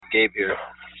Gabe here.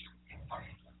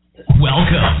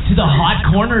 Welcome to the Hot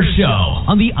Corner Show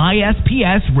on the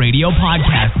ISPS Radio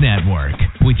Podcast Network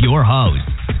with your host,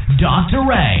 Dr.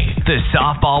 Ray, the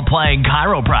softball-playing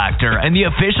chiropractor and the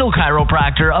official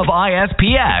chiropractor of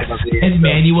ISPS, and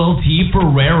Manuel T.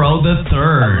 Ferrero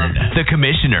III, the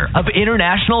commissioner of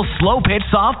International Slow Pitch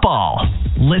Softball.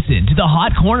 Listen to the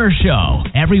Hot Corner Show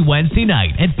every Wednesday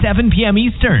night at 7 p.m.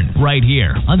 Eastern, right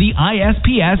here on the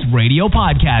ISPS Radio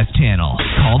Podcast channel.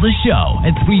 Call the show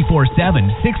at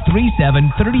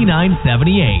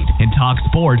 347-637-3978 and talk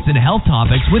sports and health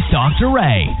topics with Dr.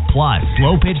 Ray, plus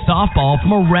slow pitch softball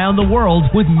from around the world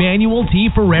with Manuel T.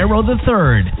 Ferrero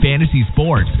III, fantasy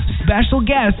sports, special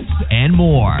guests, and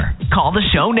more. Call the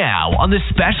show now on the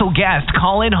special guest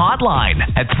call-in hotline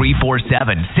at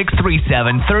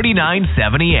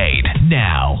 347-637-3978.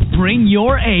 Now, bring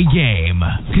your A game,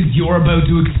 because you're about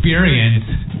to experience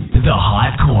the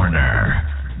Hot Corner.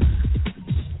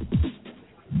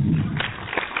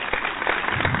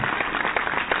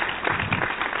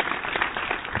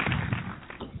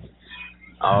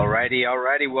 Alrighty.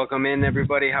 Welcome in,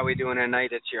 everybody. How we doing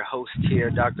tonight? It's your host here,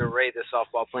 Dr. Ray, the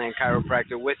softball-playing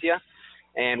chiropractor with you.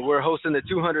 And we're hosting the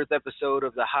 200th episode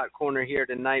of the Hot Corner here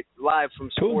tonight, live from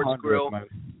Sports Grill. Man.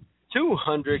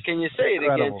 200. Can you say it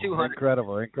again? 200.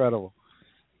 Incredible.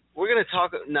 We're going to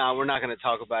talk. No, we're not going to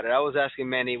talk about it. I was asking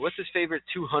Manny, what's his favorite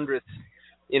 200th,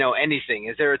 anything?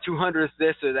 Is there a 200th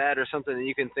this or that or something that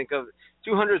you can think of?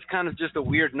 200 is kind of just a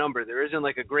weird number. There isn't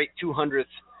like a great 200th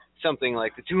something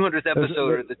like the 200th episode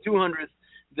or the 200th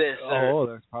this.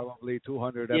 There's probably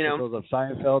 200 episodes of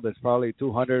Seinfeld. There's probably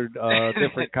 200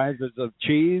 different kinds of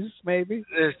cheese, maybe.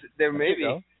 There may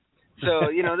be.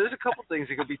 So, there's a couple things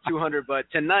that could be 200, but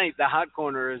tonight the Hot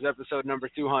Corner is episode number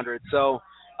 200. So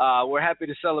we're happy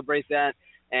to celebrate that.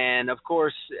 And, of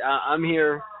course, I'm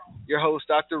here, your host,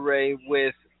 Dr. Ray,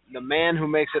 with the man who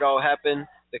makes it all happen,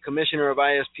 the commissioner of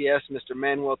ISPS, Mr.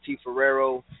 Manuel T.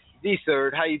 Ferrero III.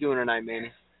 How you doing tonight,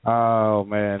 Manny? Oh,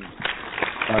 man.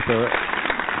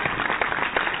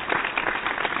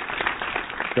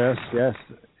 Yes.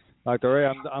 Dr. Ray,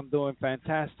 I'm doing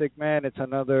fantastic, man. It's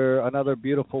another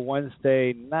beautiful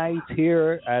Wednesday night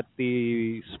here at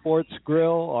the Sports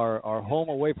Grill, our home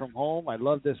away from home. I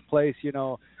love this place,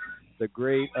 the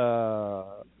great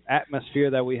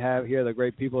atmosphere that we have here, the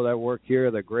great people that work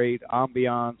here, the great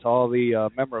ambiance, all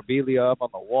the memorabilia up on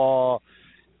the wall.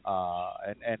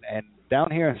 And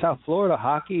down here in South Florida,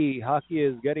 hockey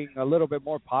is getting a little bit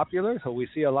more popular, so we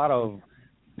see a lot of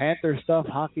Panther stuff,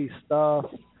 hockey stuff.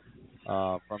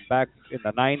 From back in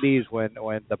the 90s when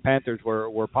the Panthers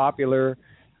were popular.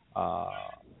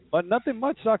 But nothing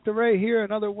much, Dr. Ray, here.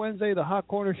 Another Wednesday, the Hot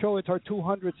Corner Show. It's our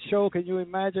 200th show. Can you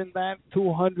imagine that?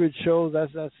 200 shows.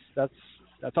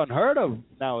 That's unheard of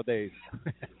nowadays.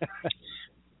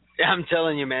 Yeah, I'm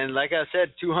telling you, man. Like I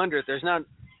said, 200. There's not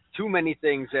too many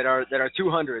things that are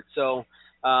 200. So,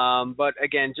 but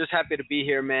again, just happy to be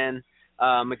here, man.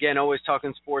 Again, always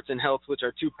talking sports and health, which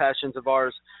are two passions of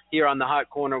ours here on the Hot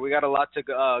Corner. We got a lot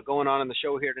going on the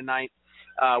show here tonight.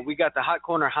 We got the Hot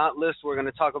Corner Hot List. We're going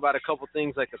to talk about a couple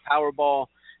things like the Powerball,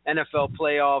 NFL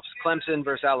playoffs, Clemson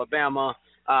versus Alabama.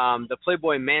 The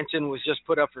Playboy Mansion was just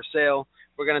put up for sale.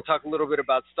 We're going to talk a little bit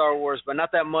about Star Wars, but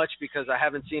not that much because I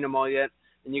haven't seen them all yet,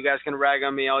 and you guys can rag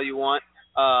on me all you want.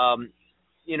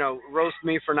 Roast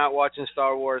me for not watching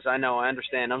Star Wars. I know, I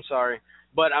understand. I'm sorry.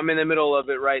 But I'm in the middle of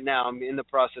it right now. I'm in the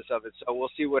process of it. So we'll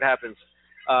see what happens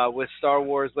with Star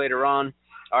Wars later on.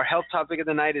 Our health topic of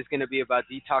the night is going to be about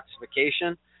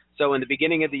detoxification. So in the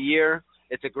beginning of the year,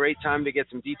 it's a great time to get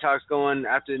some detox going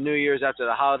after the New Year's, after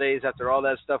the holidays, after all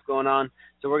that stuff going on.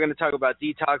 So we're going to talk about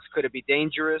detox. Could it be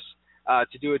dangerous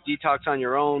to do a detox on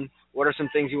your own? What are some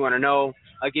things you want to know?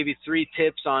 I'll give you 3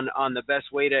 tips on the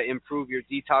best way to improve your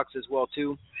detox as well,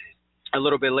 too, a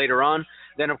little bit later on.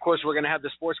 Then, of course, we're going to have the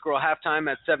Sports Girl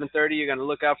halftime at 7:30. You're going to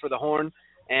look out for the horn.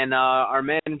 And our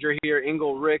manager here,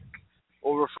 Ingle Rick,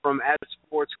 over from at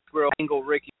Sports Grill, Ingle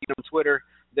Rick on Twitter,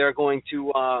 they're going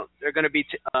to be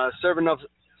serving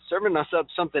us up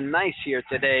something nice here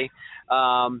today.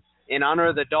 In honor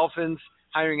of the Dolphins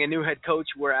hiring a new head coach,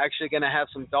 we're actually going to have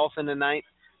some Dolphin tonight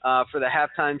for the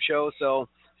halftime show. So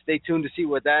stay tuned to see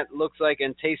what that looks like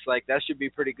and tastes like. That should be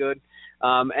pretty good.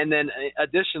 And then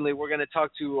additionally, we're going to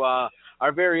talk to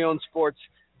our very own sports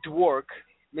dwark,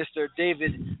 Mr.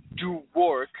 David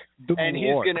Dwork, and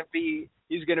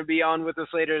he's going to be on with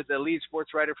us later, the lead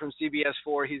sports writer from CBS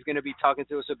 4. He's going to be talking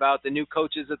to us about the new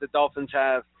coaches that the Dolphins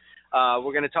have.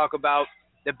 We're going to talk about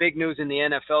the big news in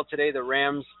the NFL today, the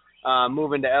Rams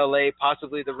moving to L.A.,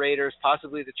 possibly the Raiders,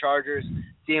 possibly the Chargers,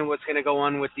 seeing what's going to go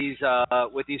on with these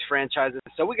franchises.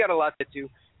 So we got a lot to do.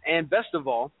 And best of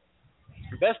all,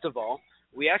 best of all,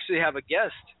 we actually have a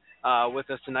guest with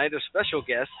us tonight, a special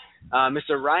guest,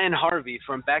 Mr. Ryan Harvey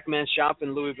from Backman Shop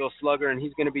in Louisville Slugger, and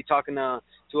he's going to be talking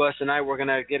to us tonight. We're going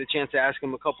to get a chance to ask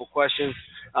him a couple questions.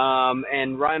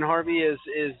 And Ryan Harvey is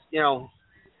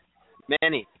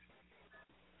Manny.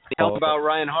 Tell us about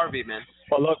Ryan Harvey, man.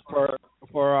 Well, look,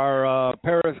 for our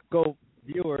Periscope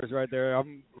viewers right there,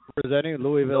 I'm representing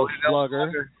Louisville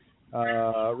Slugger.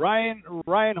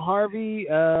 Ryan Harvey,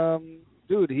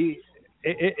 dude,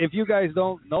 if you guys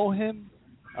don't know him,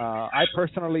 I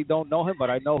personally don't know him, but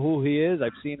I know who he is.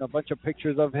 I've seen a bunch of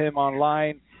pictures of him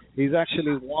online. He's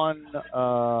actually won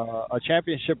a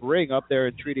championship ring up there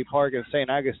in Treaty Park in St.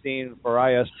 Augustine for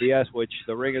ISPS, which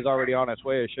the ring is already on its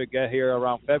way. It should get here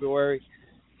around February.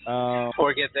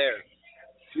 Or get there.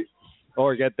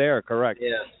 Or get there, correct.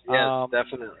 Yes,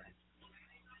 definitely.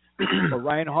 So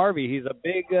Ryan Harvey, he's a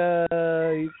big,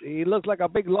 he looks like a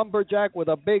big lumberjack with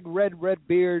a big red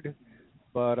beard.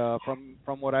 But from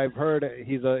what I've heard,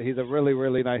 he's a really,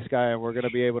 really nice guy, and we're going to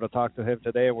be able to talk to him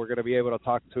today, and we're going to be able to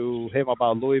talk to him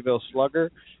about Louisville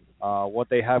Slugger, what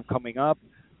they have coming up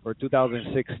for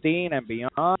 2016 and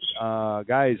beyond.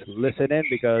 Guys, listen in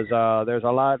because there's a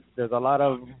lot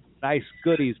of nice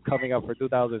goodies coming up for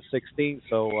 2016.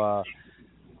 So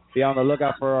be on the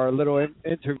lookout for our little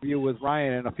interview with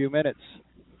Ryan in a few minutes.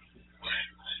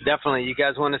 Definitely. You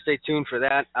guys want to stay tuned for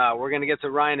that. We're going to get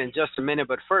to Ryan in just a minute,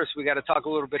 but first we got to talk a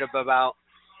little bit about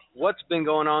what's been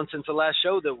going on since the last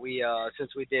show that we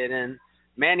did. And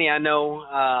Manny, I know,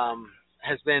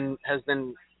 has been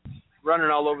running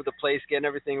all over the place, getting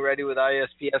everything ready with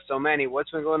ISPS. So Manny,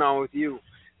 what's been going on with you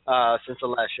since the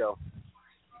last show?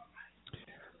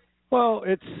 Well,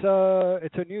 it's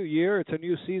a new year, it's a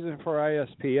new season for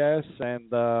ISPS,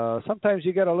 and sometimes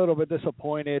you get a little bit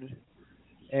disappointed.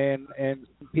 And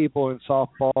people in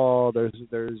softball, there's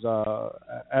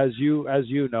as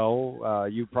you know,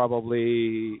 you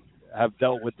probably have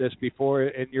dealt with this before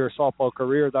in your softball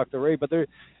career, Dr. Ray. But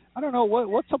I don't know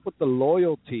what's up with the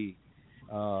loyalty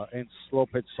in slow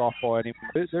pitch softball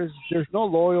anymore. There's no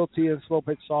loyalty in slow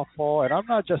pitch softball, and I'm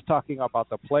not just talking about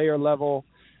the player level.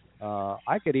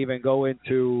 I could even go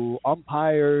into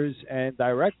umpires and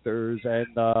directors, and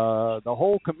the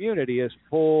whole community is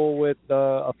full with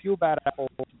a few bad apples,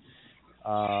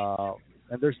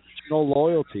 and there's no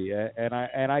loyalty. And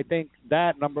I think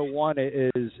that number one is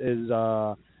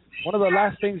one of the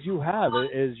last things you have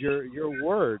is your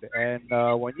word. And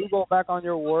when you go back on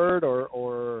your word,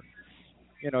 or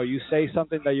you say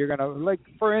something that you're gonna, like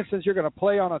for instance, you're gonna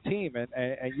play on a team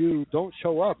and you don't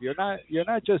show up. You're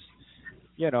not just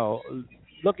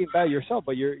looking bad yourself,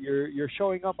 but you're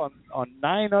showing up on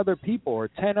 9 other people or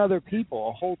 10 other people,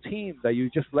 a whole team that you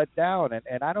just let down.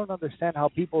 And I don't understand how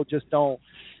people just don't,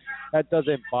 that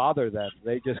doesn't bother them.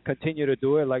 They just continue to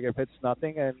do it like if it's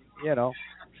nothing. And,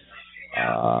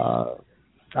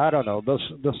 I don't know.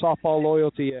 The softball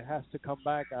loyalty, it has to come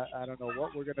back. I don't know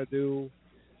what we're going to do.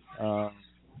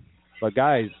 But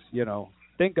guys,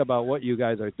 think about what you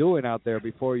guys are doing out there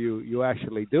before you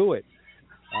actually do it.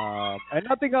 And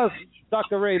nothing else,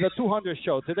 Dr. Ray. The 200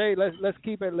 show today. Let's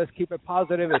keep it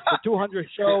positive. It's the 200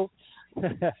 show.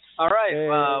 All right.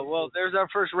 Well, there's our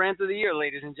first rant of the year,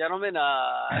 ladies and gentlemen.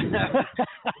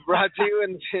 Brought to you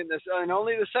in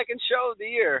only the second show of the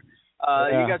year.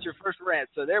 You got your first rant.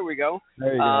 So there we go.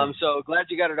 There you go. So glad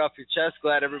you got it off your chest.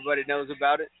 Glad everybody knows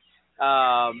about it.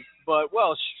 But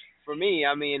for me,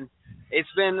 I mean,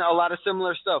 it's been a lot of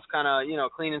similar stuff. Kind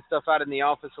of cleaning stuff out in the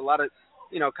office. A lot of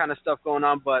kind of stuff going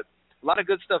on, but a lot of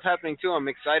good stuff happening too. I'm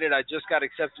excited. I just got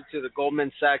accepted to the Goldman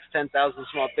Sachs 10,000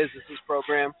 Small Businesses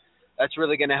program. That's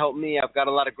really going to help me. I've got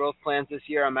a lot of growth plans this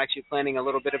year. I'm actually planning a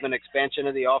little bit of an expansion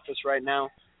of the office right now.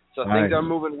 So nice. Things are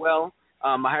moving well.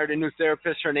 I hired a new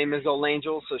therapist. Her name is Zol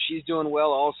Angel, so she's doing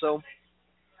well also.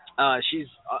 She's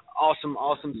awesome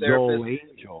therapist.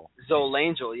 Zol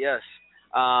Angel, yes.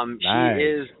 Nice. She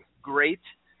is great.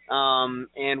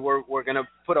 And we're going to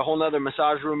put a whole nother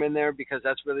massage room in there because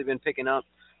that's really been picking up.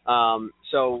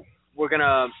 So we're going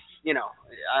to,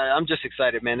 I'm just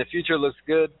excited, man. The future looks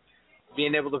good,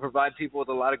 being able to provide people with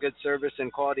a lot of good service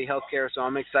and quality health care. So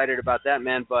I'm excited about that,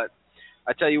 man. But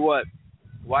I tell you what,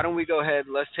 why don't we go ahead?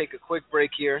 Let's take a quick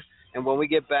break here. And when we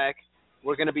get back,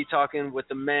 we're going to be talking with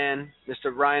the man,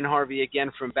 Mr. Ryan Harvey,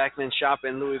 again from Backman Shop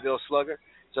in Louisville Slugger.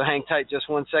 So hang tight just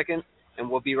 1 second, and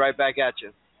we'll be right back at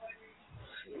you.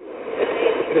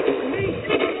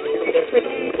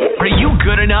 Are you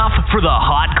good enough for the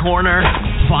hot corner?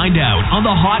 Find out on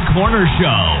the Hot Corner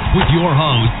Show with your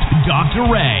host, Dr.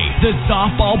 Ray, the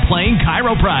softball playing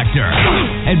chiropractor,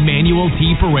 and Manuel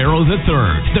T. Ferrero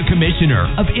III, the commissioner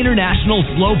of International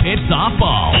Slow Pitch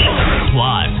Softball.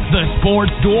 Plus, the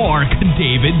sports dork,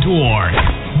 David Dwork,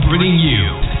 bringing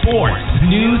you sports,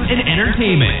 news, and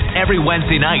entertainment every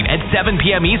Wednesday night at 7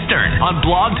 p.m. Eastern on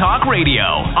Blog Talk Radio,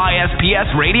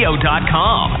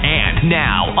 ispsradio.com, and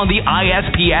now on the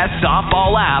ISPS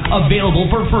Softball app, available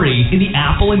for free in the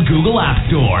Apple and Google App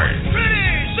Stores.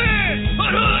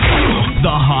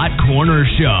 The Hot Corner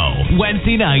Show,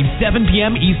 Wednesday night, 7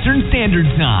 p.m. Eastern Standard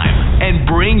Time, and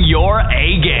bring your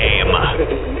A game.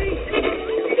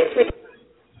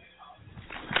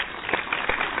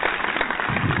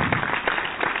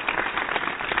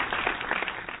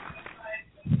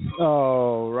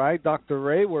 All right, Dr.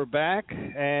 Ray, we're back,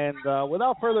 and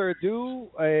without further ado,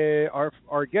 our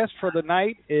guest for the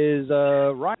night is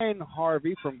Ryan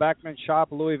Harvey from Backman Shop,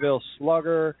 Louisville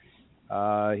Slugger.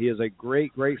 He is a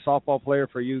great softball player.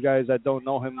 For you guys that don't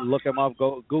know him, look him up.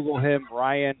 Go Google him,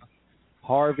 Ryan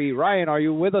Harvey. Ryan, are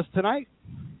you with us tonight?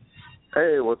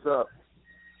 Hey, what's up?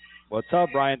 What's up,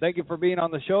 Ryan? Thank you for being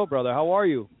on the show, brother. How are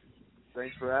you?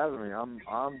 Thanks for having me. I'm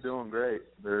doing great.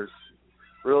 There's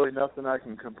really nothing I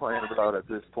can complain about at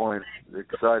this point.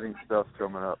 Exciting stuff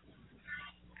coming up.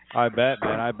 I bet,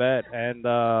 man. I bet. And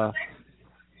I'm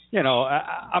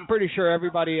pretty sure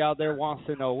everybody out there wants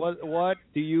to know what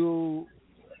do you,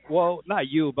 well, not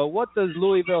you, but what does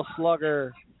Louisville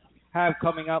Slugger have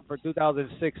coming up for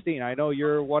 2016? I know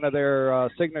you're one of their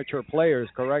signature players,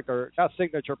 correct? Or not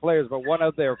signature players, but one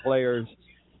of their players.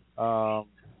 Talk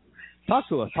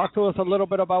to us. Talk to us a little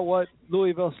bit about what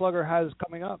Louisville Slugger has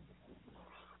coming up.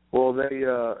 Well,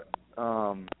 they're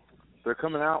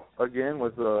coming out again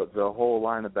with the whole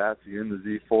line of bats again.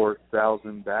 The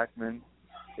Z4000 Backman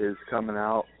is coming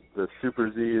out. The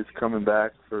Super Z is coming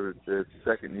back for its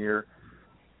second year.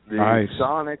 The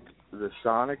Sonic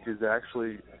is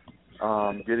actually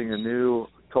getting a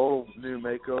total new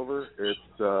makeover.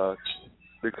 It's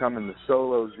becoming the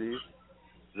Solo Z.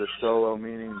 The Solo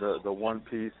meaning the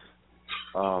one-piece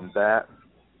bat.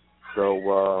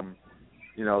 So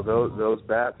those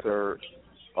bats are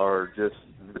just,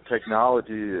 the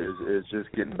technology is just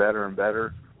getting better and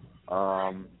better.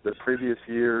 The previous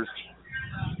years,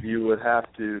 you would have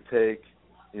to take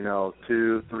 2,000,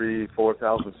 3,000,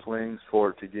 4,000 swings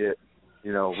for it to get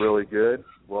really good.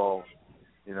 Well,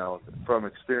 from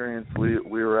experience,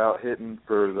 we were out hitting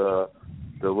for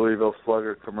the Louisville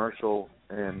Slugger commercial,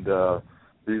 and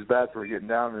these bats were getting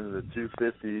down into the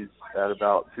 250s at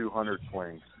about 200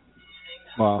 swings.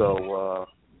 Wow. So,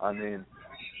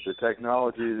 the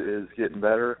technology is getting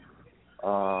better.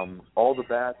 All the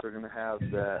bats are going to have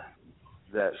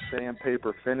that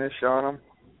sandpaper finish on them,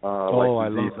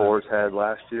 like the Z4s had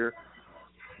last year.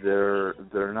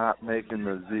 They're not making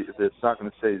the Z. It's not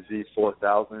going to say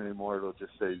Z4000 anymore. It'll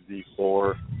just say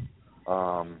Z4.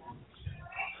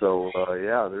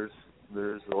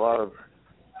 There's a lot of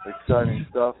exciting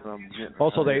stuff.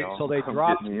 They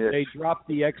dropped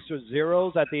the extra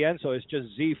zeros at the end, so it's just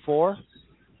Z4.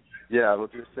 Yeah, it'll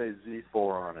just say Z4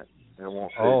 on it. It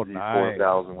won't say Z4000 nice.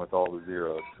 With all the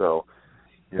zeros. So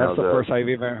that's the first I've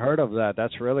even heard of that.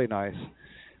 That's really nice.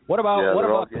 What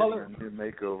about color? A new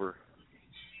makeover.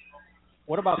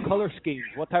 What about color schemes?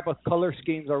 What type of color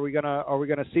schemes are we gonna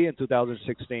see in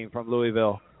 2016 from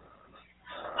Louisville?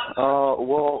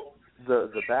 Well,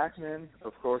 the Backman,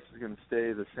 of course, is going to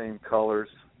stay the same colors.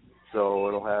 So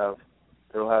it's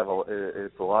a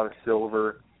lot of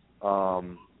silver,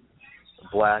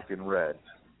 black, and red.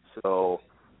 So,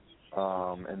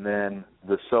 and then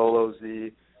the Solo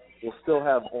Z will still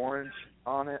have orange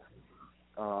on it,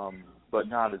 but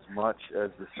not as much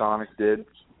as the Sonic did.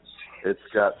 It's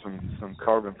got some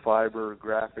carbon fiber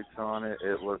graphics on it.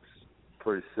 It looks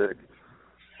pretty sick.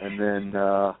 And then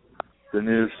the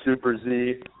new Super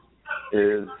Z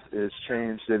is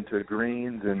changed into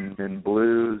greens and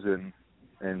blues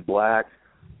and black.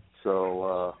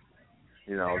 So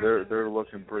they're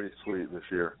looking pretty sweet this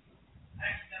year.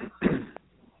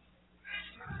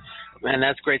 Man,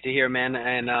 that's great to hear, man.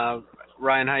 And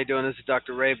Ryan, how you doing? This is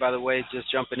Dr. Ray, by the way,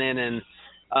 just jumping in and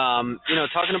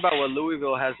talking about what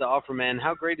Louisville has to offer, man.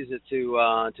 How great is it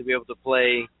to be able to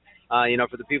play,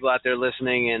 for the people out there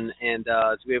listening, and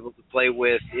to be able to play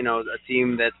with a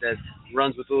team that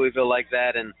runs with Louisville like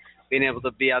that, and being able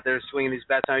to be out there swinging these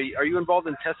bats. Are you involved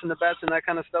in testing the bats and that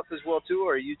kind of stuff as well too,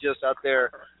 or are you just out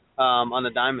there on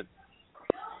the diamond?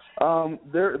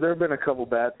 There have been a couple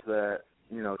bats that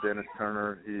Dennis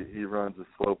Turner, he runs a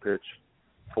slow pitch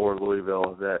for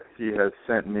Louisville, that he has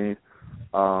sent me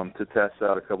to test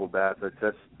out a couple bats. I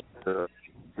tested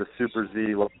the Super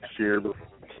Z last year before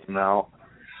it came out,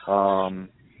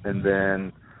 and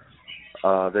then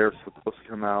they're supposed to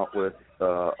come out with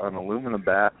an aluminum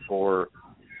bat for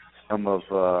some of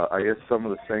some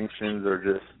of the sanctions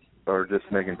are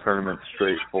just making tournaments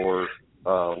straight for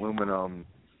aluminum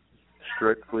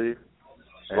strictly,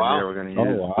 and wow. they were going to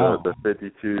use the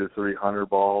 52 to 300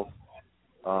 balls.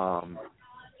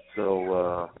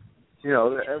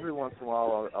 Every once in a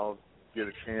while I'll get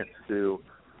a chance to,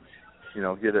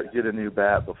 get a new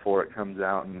bat before it comes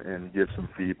out and give some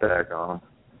feedback on them.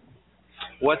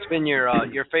 What's been your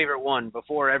favorite one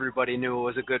before everybody knew it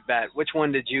was a good bat? Which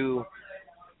one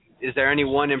is there any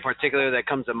one in particular that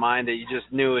comes to mind that you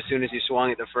just knew as soon as you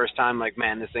swung it the first time, like,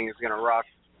 man, this thing is going to rock?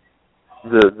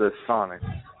 The Sonic,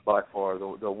 by far,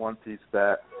 the one-piece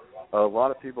bat. A lot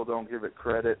of people don't give it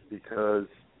credit because,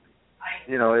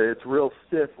 it's real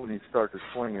stiff when you start to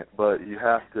swing it, but you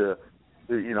have to,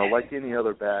 like any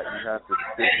other bat, you have to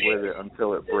stick with it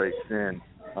until it breaks in,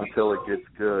 until it gets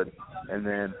good. And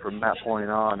then from that point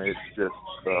on, it's just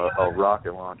a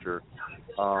rocket launcher.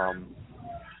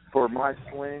 For my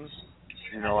swing,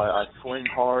 I swing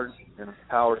hard and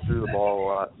power through the ball a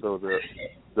lot. So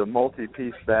the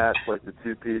multi-piece bats, like the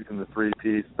two-piece and the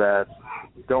three-piece bats,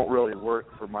 don't really work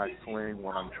for my swing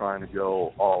when I'm trying to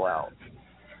go all out.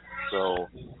 So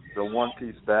the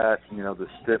one-piece bat, the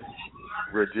stiff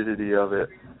rigidity of it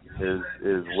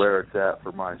is where it's at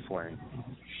for my swing.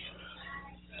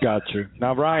 Gotcha.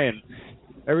 Now, Ryan,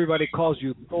 everybody calls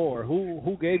you Thor.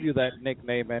 Who gave you that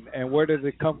nickname, and where did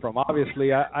it come from?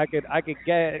 Obviously, I could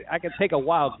take a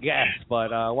wild guess,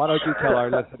 but why don't you tell our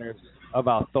listeners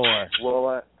about Thor?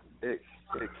 Well, it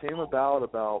came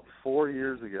about 4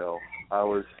 years ago. I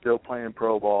was still playing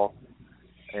pro ball,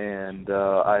 and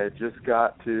I had just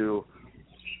got to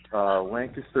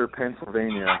Lancaster,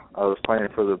 Pennsylvania. I was playing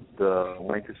for the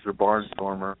Lancaster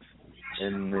Barnstormers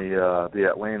in the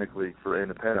Atlantic League for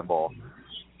independent ball.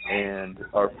 And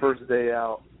our first day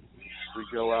out, we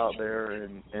go out there,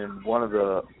 and one of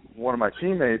my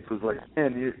teammates was like,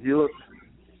 "Man, you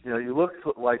look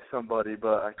like somebody,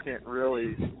 but I can't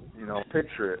really,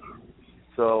 picture it."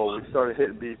 So we started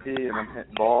hitting BP, and I'm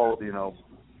hitting balls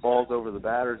over the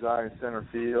batter's eye in center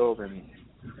field, and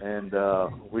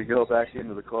we go back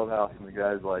into the clubhouse, and the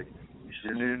guy's like,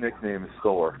 "Your new nickname is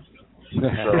Thor."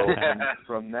 So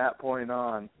from that point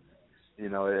on,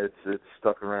 it's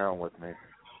stuck around with me.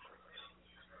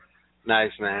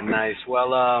 Nice, man. Nice.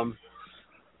 Well,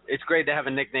 it's great to have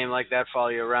a nickname like that follow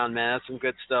you around, man. That's some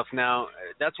good stuff. Now,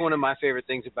 that's one of my favorite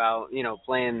things about,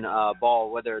 playing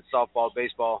ball, whether it's softball,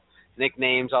 baseball,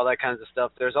 nicknames, all that kinds of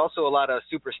stuff. There's also a lot of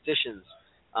superstitions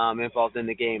involved in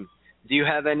the game. Do you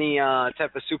have any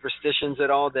type of superstitions at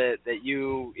all that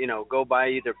you go by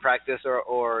either practice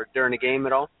or during a game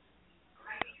at all?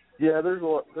 Yeah, there's a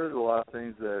lot of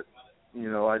things that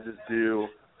I just do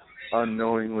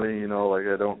unknowingly. Like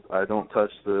I don't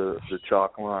touch the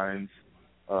chalk lines.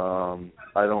 I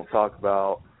don't talk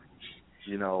about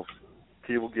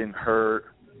people getting hurt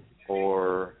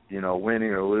or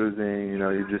winning or losing.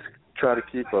 You just try to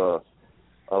keep a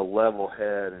level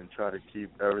head and try to keep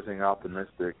everything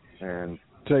optimistic. And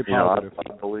stay positive.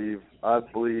 I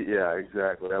believe, yeah,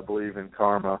 exactly. I believe in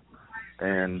karma,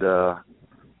 and I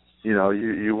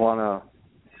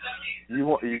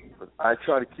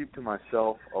try to keep to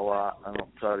myself a lot. I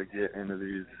don't try to get into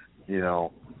these,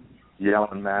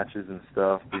 yelling matches and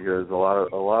stuff, because a lot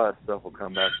of stuff will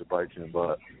come back to bite you in the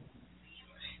butt.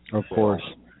 Of course.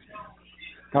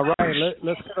 Now, Ryan,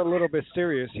 let's get a little bit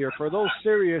serious here. For those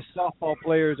serious softball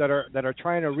players that are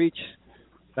trying to reach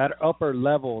that upper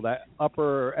level, that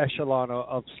upper echelon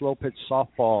of slow pitch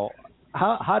softball,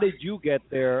 how did you get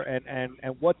there, and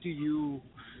what do you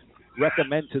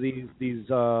recommend to these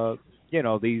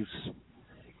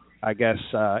I guess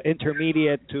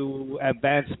intermediate to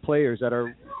advanced players that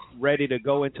are ready to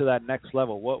go into that next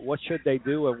level? What should they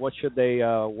do, and what should they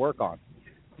work on?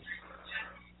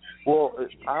 Well,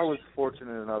 I was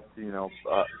fortunate enough to,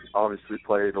 obviously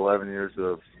played 11 years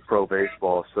of pro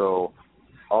baseball, so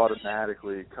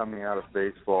automatically coming out of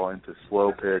baseball into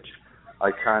slow pitch,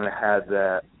 I kind of had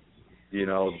that,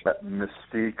 that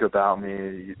mystique about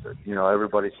me.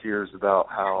 Everybody hears about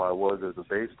how I was as a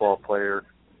baseball player,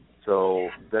 so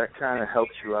that kind of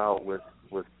helps you out with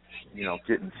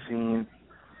getting seen.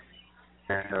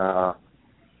 And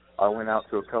I went out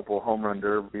to a couple of home run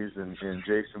derbies in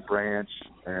Jason Branch,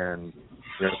 and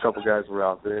a couple guys were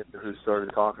out there who started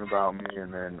talking about me,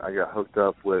 and then I got hooked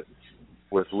up with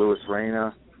Louis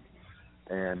Reyna,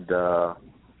 and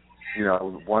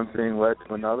one thing led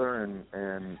to another,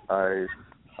 and I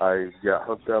got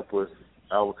hooked up with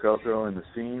Albuquerque in the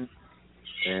scene,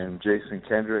 and Jason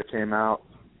Kendrick came out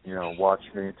watch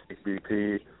me take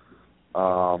BP.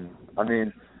 I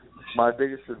mean, my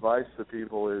biggest advice to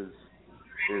people is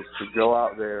to go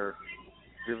out there,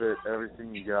 give it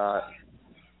everything you got.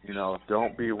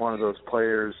 Don't be one of those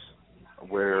players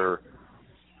where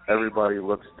everybody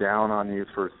looks down on you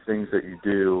for things that you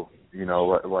do.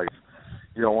 Like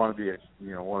you don't want to be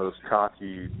one of those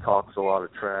cocky, talks a lot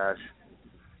of trash.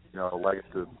 You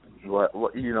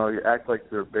act like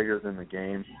they're bigger than the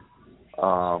game.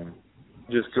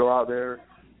 Just go out there,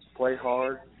 play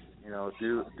hard,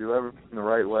 do everything the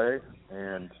right way,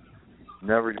 and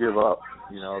never give up.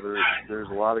 There's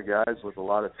a lot of guys with a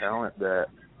lot of talent that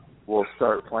will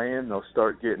start playing, they'll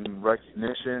start getting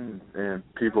recognition, and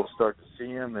people start to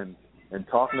see them and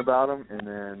talking about them, and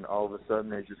then all of a sudden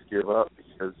they just give up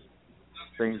because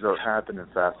things aren't happening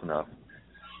fast enough.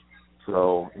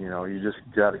 So, you just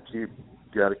gotta keep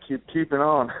keeping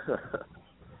on.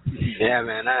 Yeah,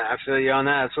 man, I feel you on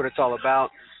that. That's what it's all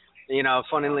about.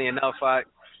 Funnily enough,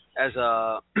 as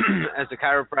a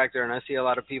chiropractor, and I see a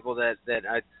lot of people that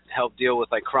I help deal with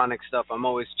like chronic stuff, I'm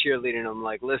always cheerleading them,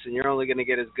 like, listen, you're only going to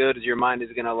get as good as your mind is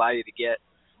going to allow you to get.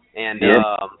 And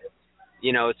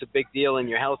it's a big deal in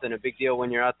your health and a big deal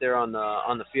when you're out there on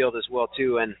the field as well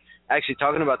too. And actually,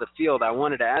 talking about the field, I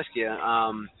wanted to ask you,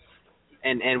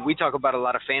 and we talk about a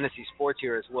lot of fantasy sports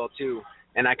here as well too.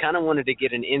 And I kind of wanted to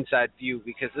get an inside view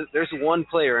because there's one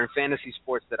player in fantasy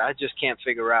sports that I just can't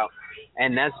figure out,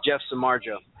 and that's Jeff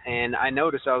Samardzija. And I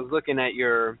noticed, I was looking at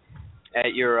your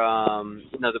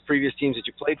the previous teams that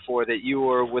you played for, that you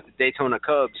were with the Daytona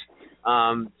Cubs,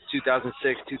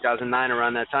 2006, 2009,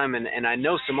 around that time. And I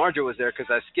know Samardzija was there because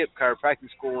I skipped chiropractic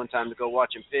school one time to go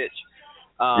watch him pitch.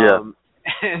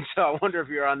 And so I wonder if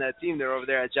you're on that team there over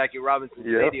there at Jackie Robinson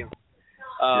Stadium.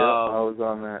 I was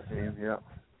on that team,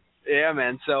 Yeah,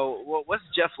 man. So what's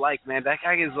Jeff like, man? That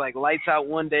guy is like lights out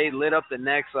one day, lit up the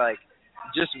next, like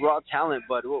just raw talent.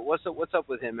 But what's up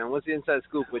with him, man? What's the inside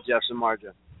scoop with Jeff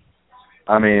Samardzija?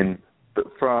 I mean,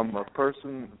 from a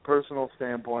personal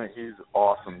standpoint, he's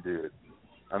awesome, dude.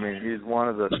 I mean, he's one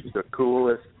of the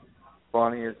coolest,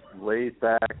 funniest, laid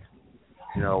back,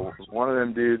 one of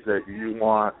them dudes that you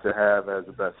want to have as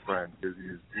a best friend because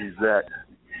he's that,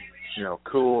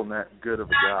 cool and that good of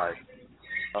a guy.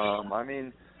 I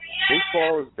mean,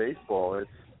 baseball is baseball. It's,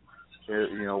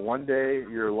 one day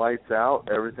you're lights out,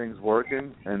 everything's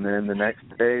working, and then the next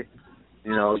day,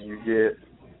 you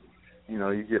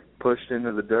get pushed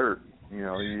into the dirt.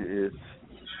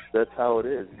 That's how it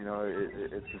is.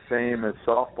 It's the same as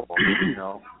softball.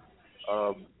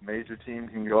 A major team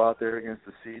can go out there against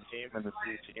the C team, and the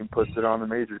C team puts it on the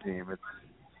major team. It's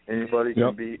anybody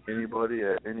can beat anybody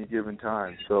at any given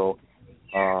time. So,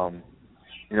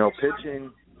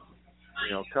 pitching.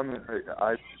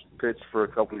 I pitched for a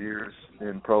couple of years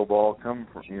in pro ball. Coming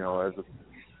from, as a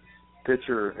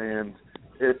pitcher, and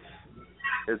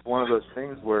it's one of those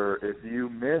things where if you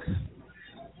miss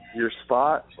your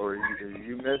spot or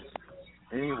you miss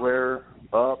anywhere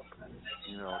up,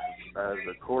 as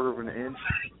a quarter of an inch,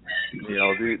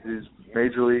 these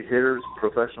major league hitters,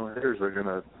 professional hitters are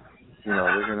gonna,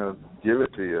 they're gonna give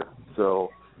it to you. So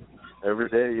every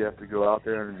day you have to go out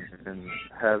there and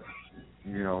have,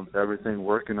 everything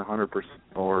working 100%,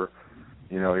 or,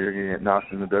 you're gonna get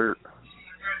knocked in the dirt.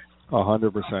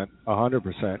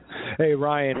 100%. Hey,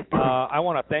 Ryan, I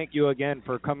want to thank you again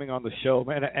for coming on the show,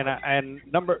 man. And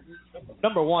number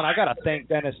one, I got to thank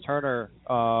Dennis Turner.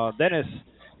 Dennis,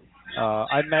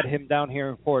 I met him down here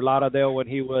in Fort Lauderdale when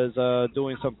he was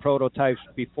doing some prototypes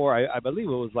before. I believe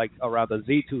it was like around the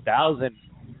Z2000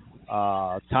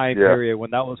 time period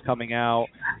when that was coming out.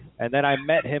 And then I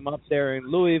met him up there in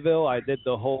Louisville. I did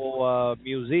the whole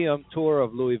museum tour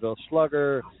of Louisville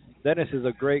Slugger. Dennis is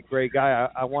a great guy.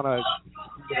 I want to,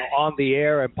 on the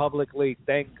air and publicly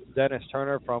thank Dennis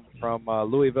Turner from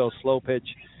Louisville Slugger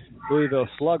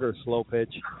Slow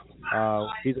Pitch.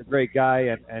 He's a great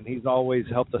guy, and he's always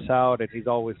helped us out, and he's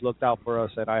always looked out for us.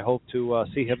 And I hope to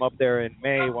see him up there in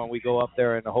May when we go up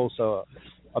there and host a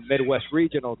Midwest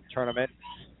regional tournament.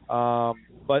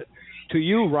 But to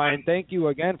you, Ryan, thank you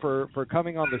again for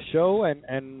coming on the show.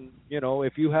 And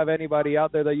if you have anybody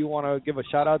out there that you want to give a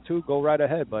shout out to, go right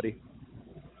ahead, buddy.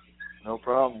 No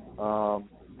problem.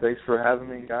 Thanks for having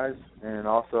me, guys. And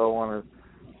also I want to,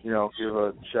 give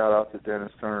a shout out to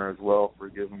Dennis Turner as well for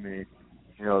giving me,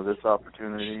 this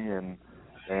opportunity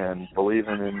and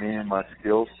believing in me and my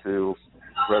skills to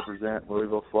represent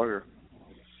Louisville Slugger.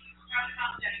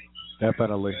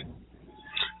 Definitely.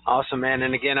 Awesome, man.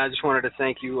 And again, I just wanted to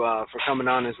thank you for coming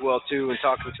on as well, too, and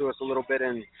talking to us a little bit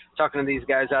and talking to these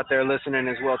guys out there listening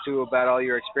as well, too, about all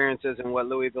your experiences and what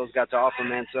Louisville's got to offer,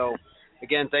 man. So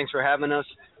Again, thanks for having us,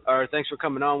 or thanks for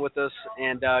coming on with us.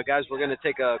 And, guys, we're going to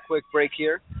take a quick break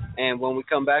here. And when we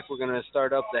come back, we're going to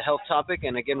start up the health topic.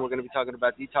 And, again, we're going to be talking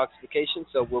about detoxification.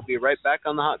 So we'll be right back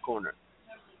on the Hot Corner.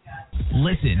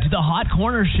 Listen to the Hot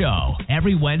Corner Show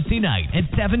every Wednesday night at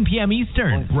 7 p.m.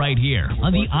 Eastern, right here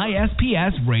on the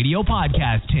ISPS Radio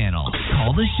Podcast channel.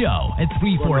 Call the show at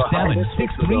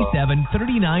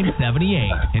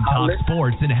 347-637-3978 and talk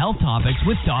sports and health topics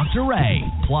with Dr. Ray.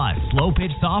 Plus,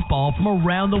 slow-pitch softball from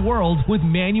around the world with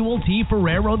Manuel T.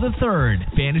 Ferrero III,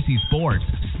 fantasy sports,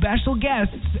 special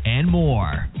guests, and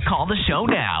more. Call the show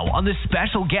now on the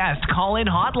special guest call-in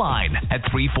hotline at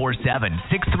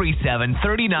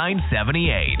 347-637-3978.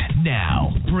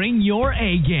 Now, bring your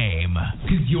A game,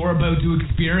 because you're about to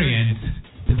experience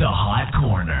the Hot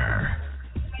Corner.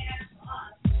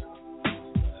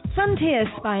 Frontier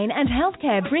Spine and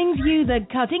Healthcare brings you the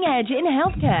cutting edge in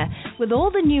healthcare with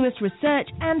all the newest research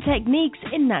and techniques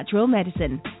in natural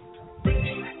medicine.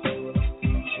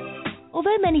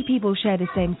 Although many people share the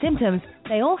same symptoms,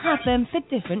 they all have them for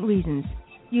different reasons.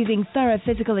 Using thorough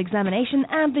physical examination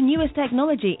and the newest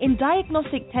technology in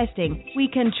diagnostic testing, we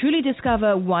can truly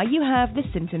discover why you have the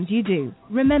symptoms you do.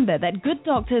 Remember that good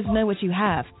doctors know what you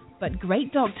have, but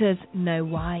great doctors know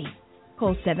why.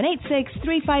 Call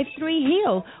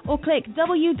 786-353-HEAL or click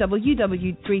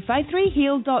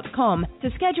www.353heal.com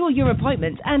to schedule your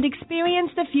appointment and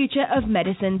experience the future of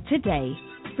medicine today.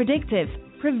 Predictive,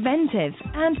 preventive,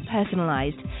 and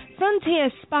personalized. Frontier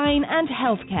Spine and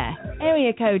Healthcare.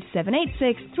 Area code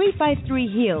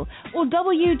 786-353-HEAL or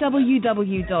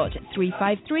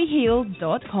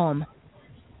www.353heal.com.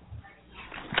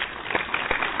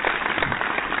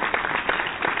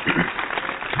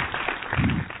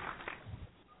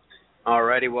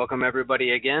 Alrighty, welcome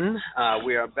everybody again.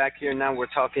 We are back here now. We're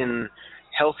talking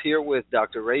health here with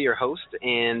Dr. Ray, your host,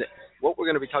 and what we're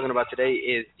going to be talking about today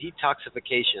is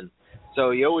detoxification.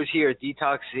 So you always hear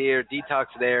detox here, detox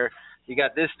there. You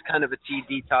got this kind of a tea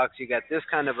detox. You got this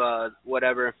kind of a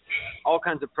whatever. All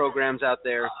kinds of programs out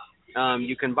there.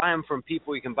 You can buy them from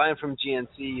people. You can buy them from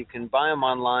GNC. You can buy them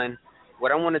online.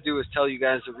 What I want to do is tell you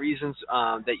guys the reasons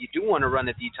that you do want to run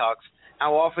a detox,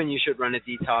 how often you should run a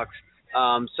detox,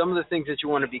 some of the things that you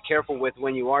want to be careful with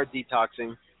when you are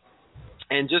detoxing,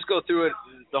 and just go through it,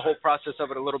 the whole process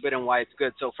of it a little bit and why it's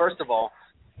good. So first of all,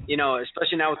 you know,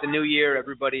 especially now with the new year,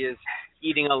 everybody is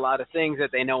eating a lot of things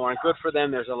that they know aren't good for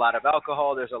them. There's a lot of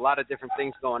alcohol. There's a lot of different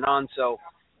things going on. So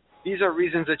these are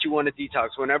reasons that you want to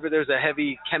detox. Whenever there's a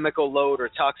heavy chemical load or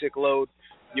toxic load,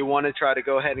 you want to try to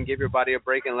go ahead and give your body a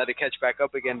break and let it catch back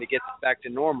up again to get back to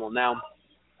normal. Now,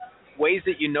 ways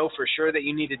that you know for sure that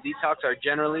you need to detox are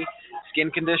generally skin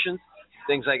conditions,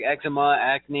 things like eczema,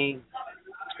 acne,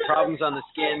 problems on the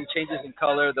skin, changes in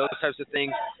color, those types of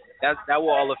things. That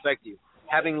will all affect you.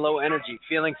 Having low energy,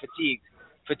 feeling fatigued.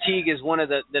 Fatigue is one of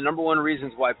the number one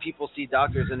reasons why people see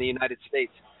doctors in the United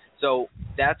States. So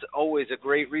that's always a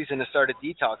great reason to start a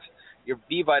detox. Your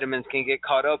B vitamins can get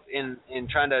caught up in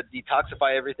trying to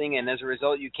detoxify everything, and as a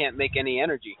result, you can't make any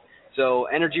energy. So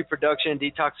energy production,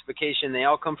 detoxification, they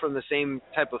all come from the same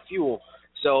type of fuel.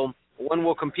 So one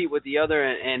will compete with the other,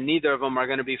 and neither of them are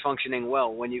going to be functioning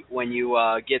well when you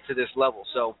get to this level.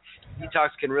 So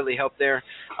detox can really help there.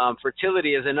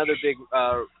 Fertility is another big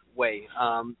way.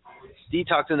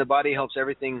 Detoxing the body helps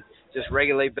everything just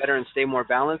regulate better and stay more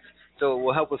balanced. So it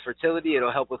will help with fertility. It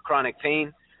will help with chronic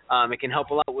pain. It can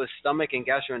help a lot with stomach and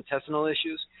gastrointestinal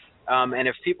issues. And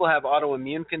if people have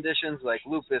autoimmune conditions like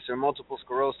lupus or multiple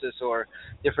sclerosis or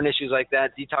different issues like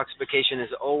that, detoxification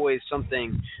is always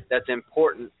something that's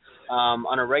important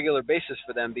on a regular basis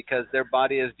for them, because their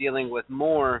body is dealing with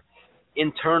more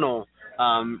internal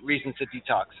reasons to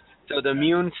detox. So the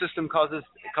immune system causes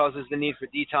the need for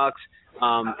detox.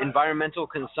 Environmental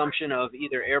consumption of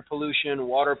either air pollution,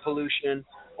 water pollution,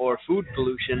 or food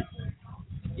pollution.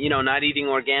 You know, not eating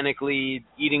organically,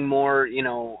 eating more,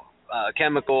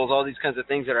 chemicals, all these kinds of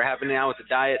things that are happening now with the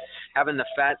diet, having the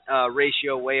fat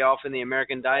ratio way off in the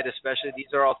American diet especially.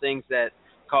 These are all things that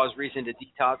cause reason to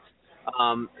detox.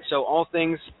 So all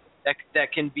things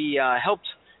that can be helped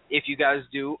if you guys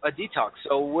do a detox.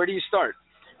 So where do you start?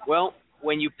 Well,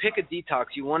 when you pick a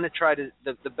detox, you want to try to,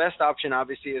 the best option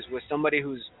obviously is with somebody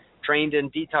who's trained in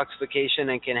detoxification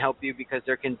and can help you, because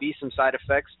there can be some side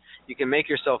effects. You can make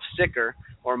yourself sicker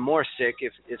or more sick,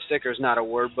 if sicker is not a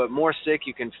word, but more sick.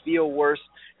 You can feel worse.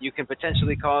 You can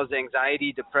potentially cause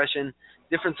anxiety, depression.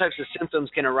 Different types of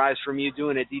symptoms can arise from you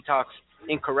doing a detox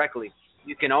incorrectly.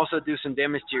 You can also do some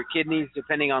damage to your kidneys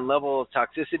depending on level of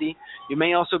toxicity. You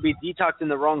may also be detoxing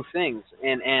the wrong things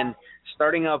and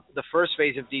starting up the first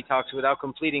phase of detox without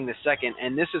completing the second.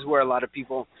 And this is where a lot of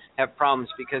people have problems,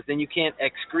 because then you can't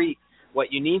excrete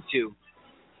what you need to.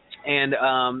 And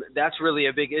that's really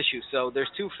a big issue. So there's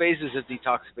two phases of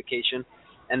detoxification.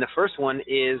 And the first one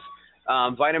is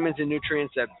vitamins and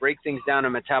nutrients that break things down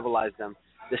and metabolize them.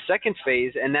 The second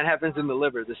phase, and that happens in the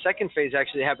liver, the second phase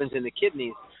actually happens in the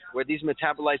kidneys, where these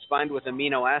metabolites bind with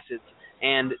amino acids.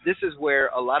 And this is where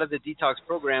a lot of the detox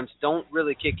programs don't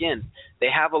really kick in. They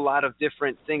have a lot of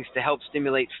different things to help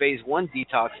stimulate phase 1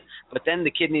 detox, but then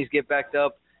the kidneys get backed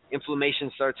up,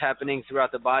 inflammation starts happening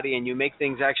throughout the body, and you make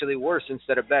things actually worse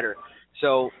instead of better.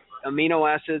 So amino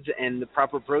acids and the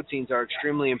proper proteins are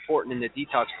extremely important in the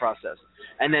detox process.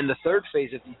 And then the third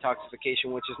phase of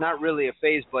detoxification, which is not really a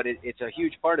phase, but it's a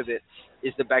huge part of it,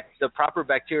 is the proper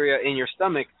bacteria in your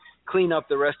stomach clean up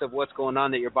the rest of what's going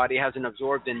on that your body hasn't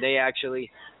absorbed, and they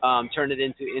actually turn it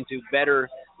into better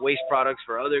waste products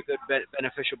for other good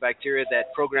beneficial bacteria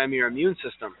that program your immune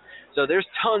system. So there's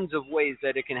tons of ways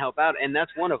that it can help out, and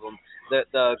that's one of them.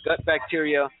 The gut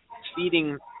bacteria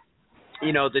feeding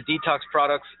the detox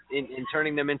products in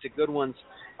turning them into good ones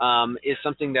is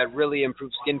something that really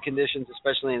improves skin conditions,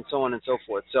 especially, and so on and so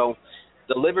forth. So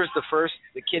the liver's the first,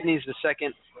 the kidney's the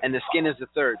second, and the skin is the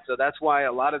third. So that's why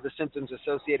a lot of the symptoms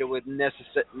associated with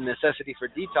necessity for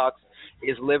detox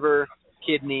is liver,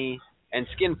 kidney, and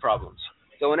skin problems.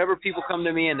 So whenever people come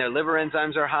to me and their liver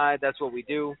enzymes are high, that's what we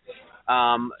do.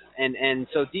 And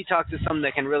so detox is something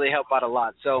that can really help out a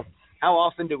lot. So how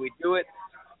often do we do it?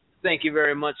 Thank you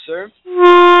very much, sir.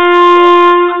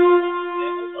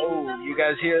 Oh, you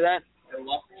guys hear that?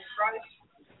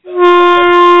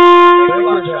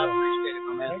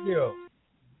 Thank you.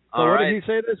 So All what right. did he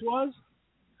say this was?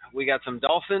 We got some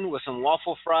dolphin with some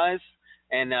waffle fries,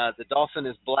 and the dolphin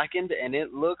is blackened, and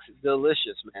it looks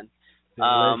delicious, man.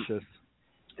 Delicious.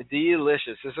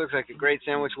 Delicious. This looks like a great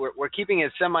sandwich. We're keeping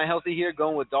it semi-healthy here,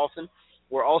 going with dolphin.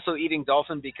 We're also eating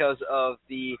dolphin because of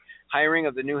the hiring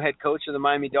of the new head coach of the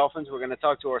Miami Dolphins. We're going to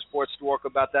talk to our sports dork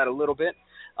about that a little bit.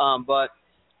 But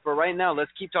for right now,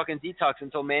 let's keep talking detox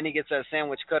until Manny gets that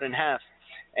sandwich cut in half.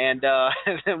 And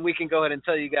then we can go ahead and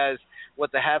tell you guys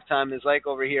what the halftime is like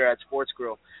over here at Sports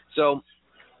Grill. So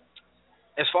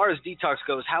as far as detox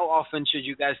goes, how often should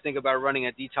you guys think about running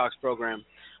a detox program?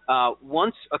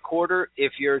 Once a quarter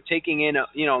if you're taking in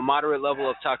a moderate level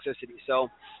of toxicity. So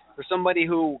for somebody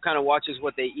who kind of watches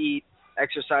what they eat,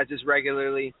 exercises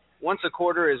regularly, once a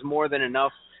quarter is more than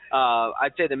enough.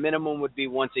 I'd say the minimum would be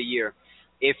once a year.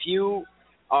 If you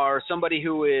are somebody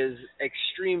who is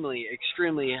extremely,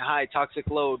 extremely high toxic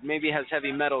load, maybe has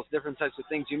heavy metals, different types of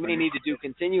things, you may need to do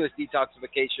continuous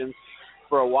detoxifications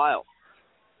for a while.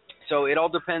 So it all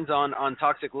depends on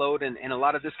toxic load, and a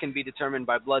lot of this can be determined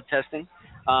by blood testing.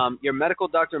 Your medical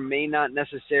doctor may not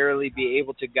necessarily be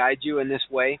able to guide you in this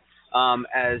way,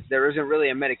 as there isn't really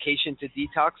a medication to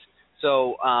detox.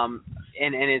 So,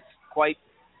 and it's quite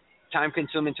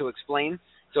time-consuming to explain.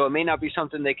 So it may not be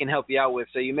something they can help you out with.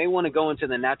 So you may want to go into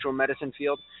the natural medicine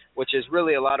field, which is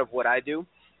really a lot of what I do,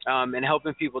 and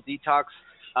helping people detox.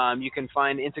 You can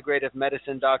find integrative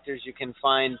medicine doctors. You can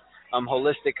find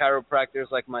holistic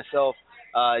chiropractors like myself.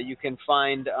 You can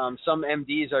find some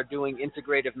MDs are doing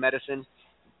integrative medicine.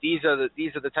 These are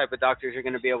the type of doctors you're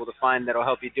going to be able to find that'll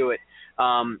help you do it.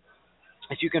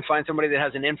 If you can find somebody that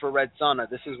has an infrared sauna,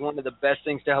 this is one of the best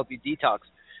things to help you detox.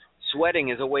 Sweating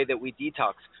is a way that we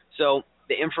detox. So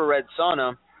the infrared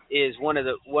sauna is one of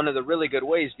the really good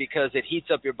ways because it heats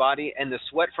up your body, and the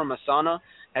sweat from a sauna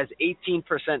has 18%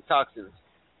 toxins.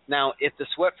 Now, if the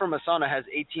sweat from a sauna has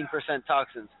 18%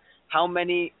 toxins, how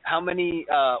many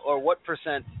or what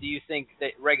percent do you think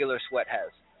that regular sweat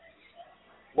has?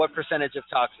 What percentage of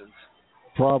toxins?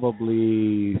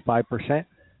 Probably 5%.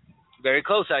 Very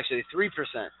close, actually, 3%.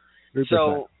 3%.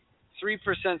 So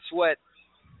 3% sweat,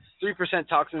 3%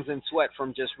 toxins in sweat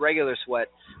from just regular sweat,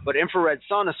 but infrared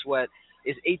sauna sweat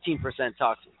is 18%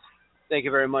 toxins. Thank you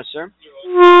very much, sir.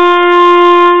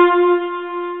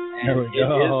 There we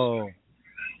go.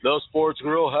 The Sports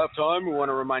Grill halftime. We want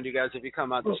to remind you guys, if you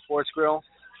come out to Sports Grill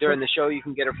during the show, you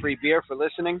can get a free beer for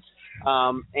listening.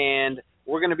 And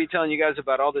we're going to be telling you guys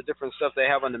about all the different stuff they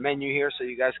have on the menu here, so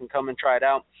you guys can come and try it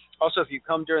out. Also, if you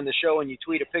come during the show and you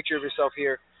tweet a picture of yourself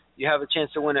here, you have a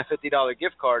chance to win a $50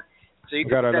 gift card. So you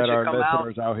can potentially come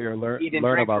out here eat and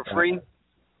learn drink about for free.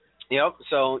 Yep.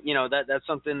 So, that's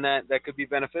something that could be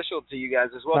beneficial to you guys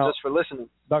as well, just for listening.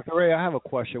 Dr. Ray, I have a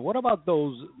question. What about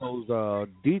those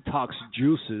detox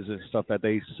juices and stuff that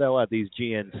they sell at these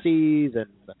GNCs and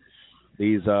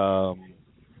these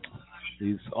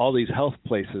all these health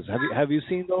places? Have you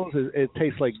seen those? It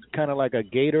tastes like kind of like a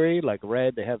Gatorade, like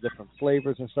red. They have different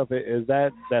flavors and stuff.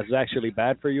 That's actually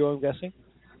bad for you, I'm guessing?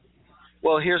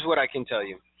 Well, here's what I can tell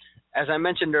you. As I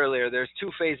mentioned earlier, there's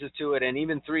 2 phases to it and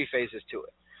even 3 phases to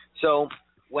it. So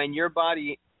when your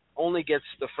body only gets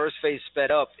the first phase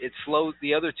sped up,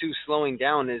 the other two slowing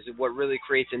down is what really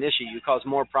creates an issue. You cause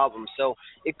more problems. So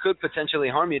it could potentially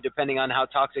harm you depending on how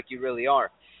toxic you really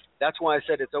are. That's why I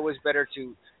said it's always better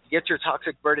to get your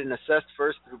toxic burden assessed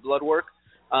first through blood work,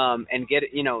 and get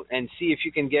it, and see if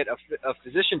you can get a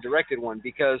physician-directed one,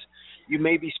 because you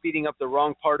may be speeding up the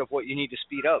wrong part of what you need to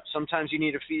speed up. Sometimes you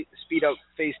need to speed up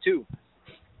phase 2.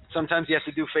 Sometimes you have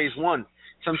to do phase 1.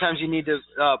 Sometimes you need to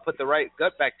put the right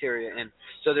gut bacteria in.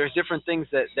 So there's different things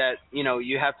that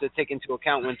you have to take into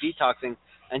account when detoxing,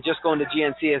 and just going to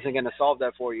GNC isn't going to solve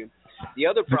that for you. The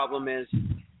other problem is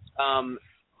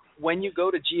when you go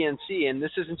to GNC, and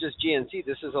this isn't just GNC,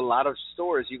 this is a lot of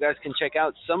stores. You guys can check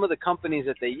out some of the companies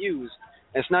that they use.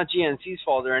 It's not GNC's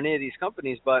fault or any of these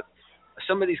companies, but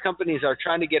some of these companies are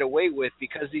trying to get away with,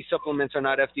 because these supplements are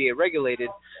not FDA regulated,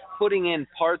 putting in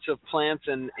parts of plants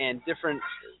and different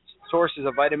sources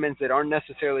of vitamins that aren't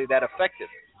necessarily that effective.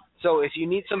 So if you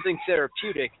need something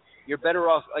therapeutic, you're better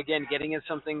off, again, getting in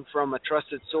something from a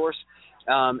trusted source.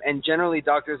 And generally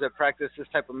doctors that practice this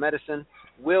type of medicine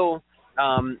will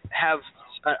have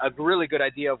a really good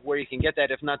idea of where you can get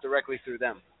that, if not directly through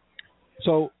them.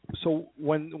 So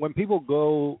when people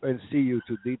go and see you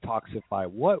to detoxify,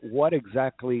 what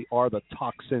exactly are the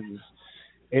toxins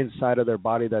inside of their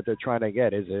body that they're trying to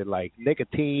get? Is it like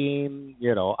nicotine,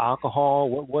 alcohol?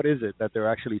 What is it that they're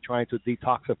actually trying to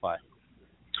detoxify?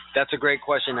 That's a great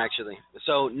question, actually.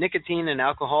 So nicotine and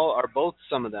alcohol are both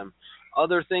some of them.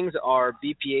 Other things are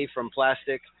BPA from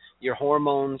plastic, your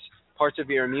hormones, parts of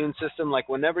your immune system. Like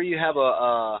whenever you have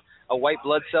a white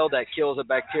blood cell that kills a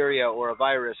bacteria or a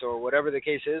virus or whatever the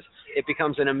case is, it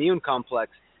becomes an immune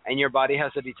complex, and your body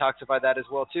has to detoxify that as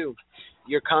well too.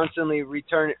 You're constantly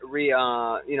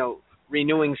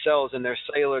renewing cells, and there's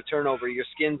cellular turnover. Your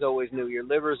skin's always new. Your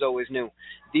liver's always new.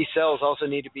 These cells also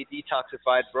need to be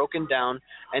detoxified, broken down,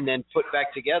 and then put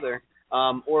back together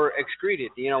or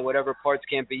excreted, whatever parts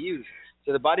can't be used.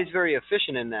 So the body's very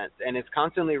efficient in that, and it's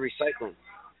constantly recycling.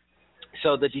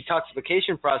 So the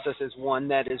detoxification process is one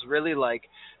that is really like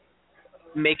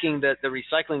making the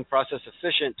recycling process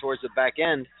efficient towards the back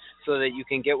end, so that you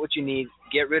can get what you need,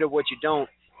 get rid of what you don't,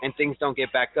 and things don't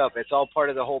get backed up. It's all part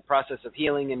of the whole process of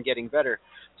healing and getting better.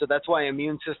 So that's why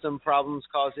immune system problems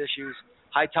cause issues.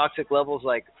 High toxic levels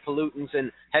like pollutants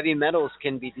and heavy metals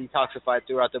can be detoxified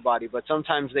throughout the body, but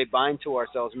sometimes they bind to our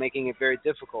cells, making it very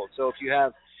difficult. So if you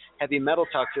have heavy metal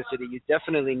toxicity, you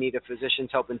definitely need a physician's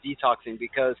help in detoxing,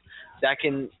 because that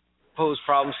can pose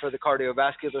problems for the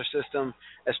cardiovascular system,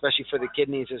 especially for the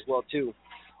kidneys as well too.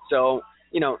 So,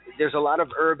 there's a lot of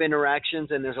herb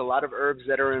interactions, and there's a lot of herbs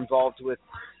that are involved with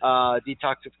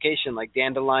detoxification, like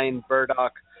dandelion,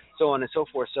 burdock, so on and so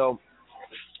forth. So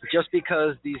just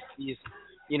because these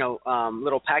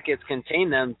little packets contain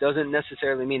them doesn't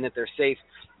necessarily mean that they're safe.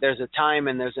 There's a time,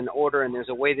 and there's an order, and there's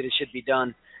a way that it should be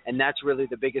done. And that's really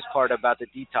the biggest part about the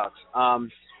detox.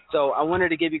 So I wanted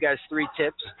to give you guys 3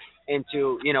 tips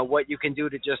into, what you can do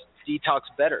to just detox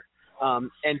better.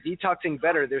 And detoxing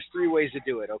better, there's 3 ways to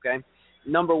do it, okay?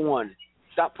 Number 1,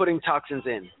 stop putting toxins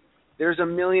in. There's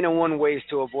 1,000,001 ways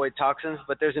to avoid toxins,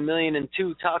 but there's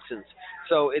 1,000,002 toxins.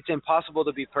 So it's impossible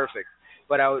to be perfect.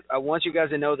 But I want you guys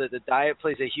to know that the diet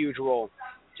plays a huge role.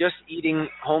 Just eating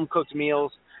home-cooked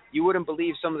meals, you wouldn't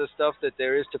believe some of the stuff that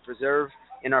there is to preserve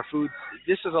in our food.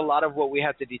 This is a lot of what we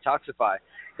have to detoxify.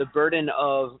 The burden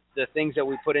of the things that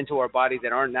we put into our body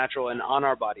that aren't natural and on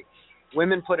our body.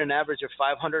 Women put an average of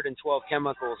 512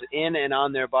 chemicals in and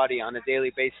on their body on a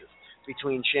daily basis,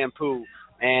 between shampoo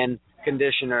and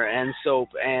conditioner and soap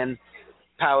and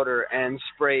powder and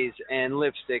sprays and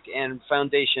lipstick and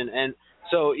foundation. And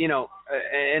so,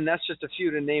 and that's just a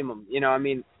few to name them.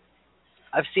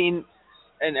 I've seen,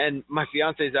 and my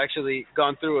fiance has actually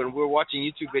gone through, and we're watching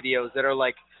YouTube videos that are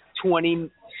like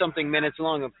 20-something minutes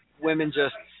long of women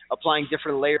just applying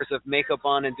different layers of makeup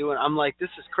on and doing. I'm like, this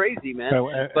is crazy, man.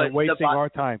 And wasting our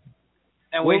time.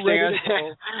 And wasting our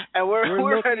time. And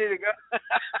we're ready to go.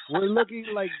 We're looking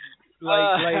like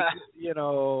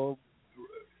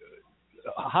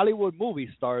Hollywood movie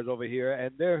stars over here,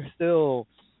 and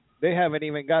they haven't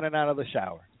even gotten out of the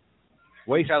shower.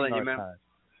 Wasting our time.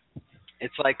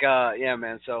 It's like, yeah,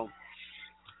 man. So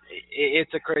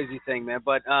it's a crazy thing, man.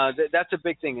 But that's a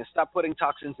big thing, is stop putting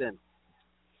toxins in.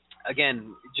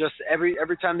 Again, just every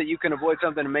time that you can avoid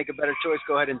something and make a better choice,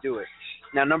 go ahead and do it.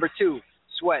 Now, number 2,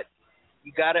 sweat.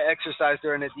 You got to exercise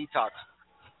during a detox.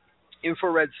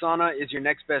 Infrared sauna is your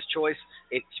next best choice.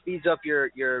 It speeds up your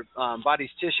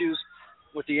body's tissues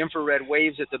with the infrared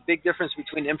waves. It's a big difference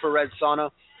between infrared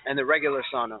sauna and the regular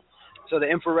sauna. So the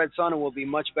infrared sauna will be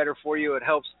much better for you. It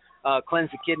helps cleanse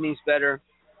the kidneys better.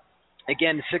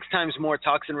 Again, 6 times more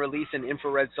toxin release in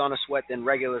infrared sauna sweat than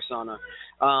regular sauna.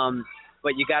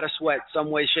 But you got to sweat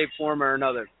some way, shape, form, or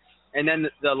another. And then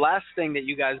the last thing that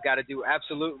you guys got to do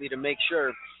absolutely to make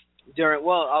sure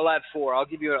I'll add 4. I'll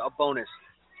give you a bonus.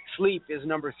 Sleep is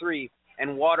number 3,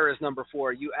 and water is number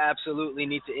 4. You absolutely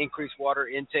need to increase water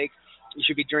intake. You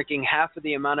should be drinking half of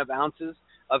the amount of ounces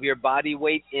of your body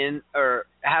weight in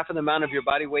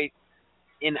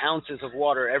ounces of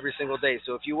water every single day.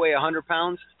 So if you weigh 100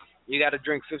 pounds, you got to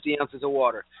drink 50 ounces of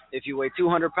water. If you weigh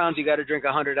 200 pounds, you got to drink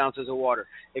 100 ounces of water.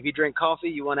 If you drink coffee,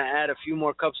 you want to add a few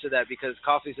more cups to that because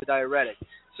coffee is a diuretic.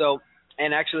 So,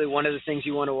 and actually one of the things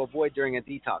you want to avoid during a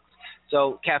detox.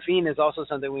 So caffeine is also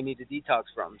something we need to detox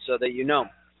from, so that you know.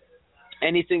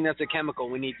 Anything that's a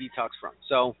chemical, we need detox from.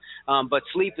 So, but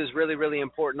sleep is really, really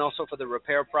important also for the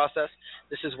repair process.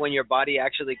 This is when your body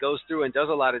actually goes through and does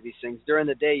a lot of these things. During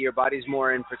the day, your body's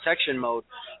more in protection mode,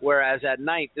 whereas at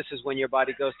night, this is when your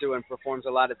body goes through and performs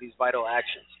a lot of these vital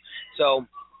actions. So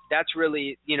that's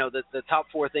really, the top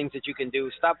 4 things that you can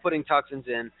do. Stop putting toxins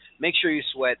in. Make sure you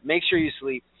sweat. Make sure you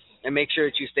sleep. And make sure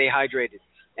that you stay hydrated.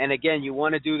 And again, you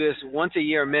want to do this once a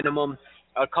year minimum,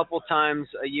 a couple times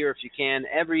a year if you can.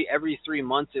 Every 3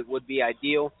 months it would be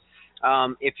ideal.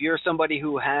 If you're somebody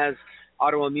who has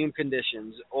autoimmune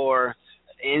conditions or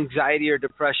anxiety or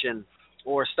depression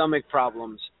or stomach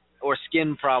problems or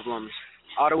skin problems,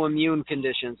 autoimmune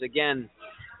conditions, again,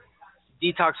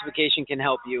 detoxification can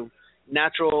help you.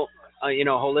 Natural,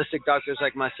 holistic doctors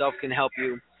like myself can help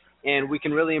you. And we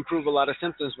can really improve a lot of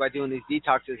symptoms by doing these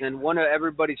detoxes. And one of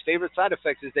everybody's favorite side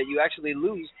effects is that you actually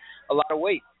lose a lot of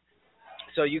weight.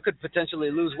 So you could potentially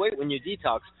lose weight when you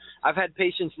detox. I've had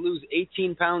patients lose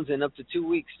 18 pounds in up to 2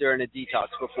 weeks during a detox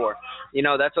before.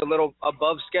 That's a little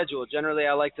above schedule. Generally,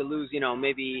 I like to lose,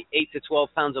 maybe 8 to 12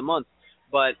 pounds a month.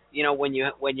 But, when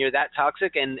you're that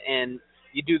toxic and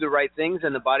you do the right things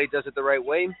and the body does it the right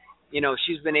way,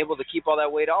 she's been able to keep all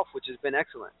that weight off, which has been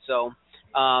excellent. So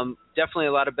definitely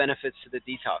a lot of benefits to the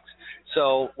detox.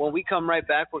 So when we come right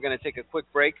back, we're going to take a quick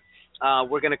break.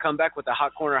 We're going to come back with the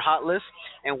Hot Corner Hot List,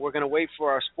 and we're going to wait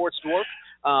for our sports dwarf.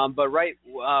 But right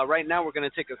now we're going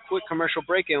to take a quick commercial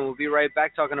break, and we'll be right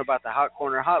back talking about the Hot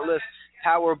Corner Hot List,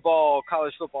 Powerball,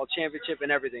 college football championship,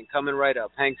 and everything coming right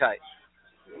up. Hang tight.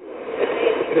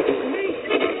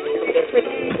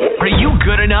 Are you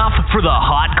good enough for the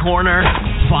Hot Corner?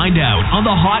 Find out on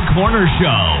the Hot Corner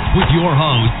Show with your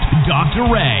host, Dr.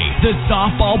 Ray, the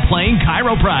softball-playing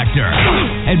chiropractor,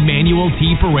 and Manuel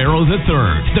T. Ferrero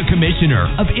III, the commissioner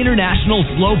of International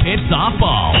Slow Pitch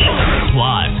Softball,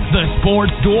 plus the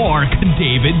sports dork,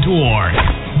 David Dwork,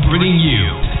 bringing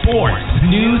you sports,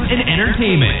 news, and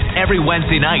entertainment every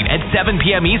Wednesday night at 7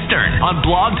 p.m. Eastern on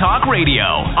Blog Talk Radio,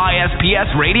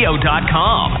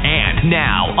 ISPSradio.com, and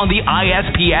now on the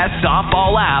ISPS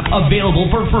Softball app,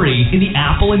 available for free in the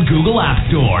Apple and Google App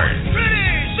Stores.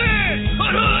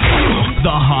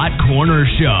 The Hot Corner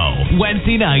Show,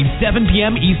 Wednesday night, 7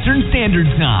 p.m. Eastern Standard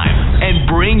Time, and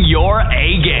bring your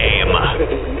A game.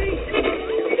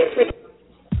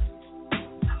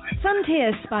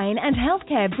 Frontier Spine and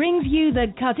Healthcare brings you the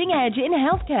cutting edge in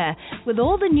healthcare with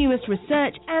all the newest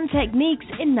research and techniques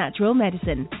in natural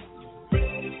medicine.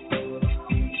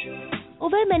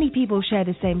 Although many people share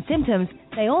the same symptoms,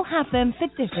 they all have them for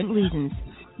different reasons.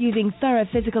 Using thorough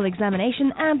physical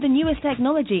examination and the newest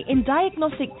technology in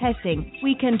diagnostic testing,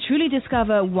 we can truly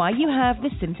discover why you have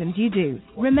the symptoms you do.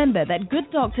 Remember that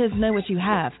good doctors know what you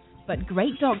have, but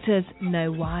great doctors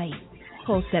know why.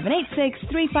 Call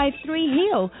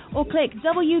 786-353-HEAL or click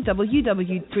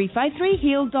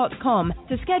www.353heal.com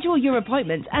to schedule your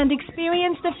appointment and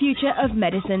experience the future of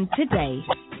medicine today.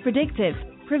 Predictive,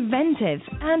 preventive,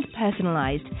 and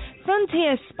personalized.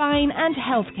 Frontier Spine and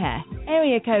Healthcare.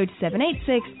 Area code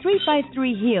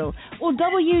 786-353-HEAL or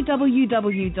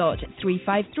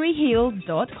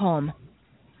www.353heal.com.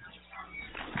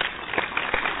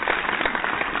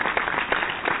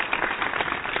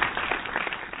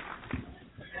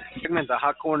 Segment, the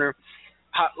Hot Corner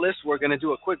Hot List. We're going to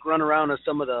do a quick run around of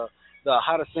some of the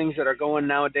hottest things that are going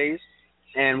nowadays.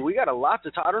 And we got a lot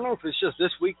to talk. I don't know if it's just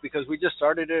this week because we just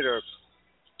started it or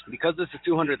because it's the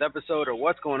 200th episode or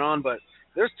what's going on, but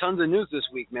there's tons of news this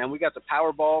week, man. We got the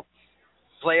Powerball,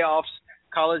 playoffs,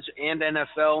 college and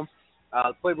NFL.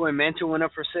 Playboy Mansion went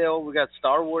up for sale. We got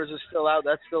Star Wars is still out.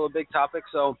 That's still a big topic.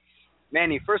 So,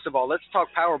 Manny, first of all, let's talk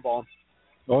Powerball.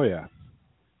 Oh, yeah.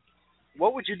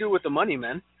 What would you do with the money,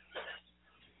 man?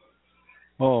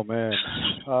 Oh, man.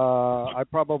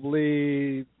 I'd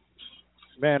probably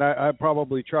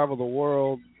travel the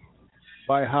world,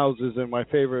 buy houses in my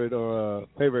favorite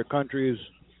countries,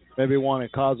 maybe one in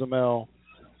Cozumel.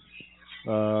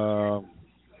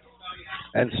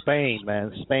 And Spain,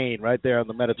 man, Spain, right there on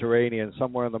the Mediterranean,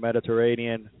 somewhere in the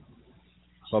Mediterranean.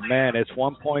 But man, it's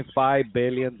 $1.5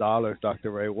 billion,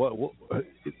 Dr. Ray. What,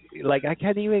 like I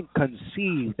can't even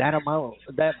conceive that amount,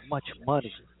 that much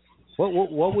money.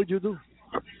 What would you do?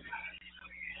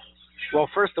 Well,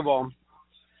 first of all,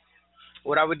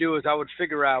 what I would do is I would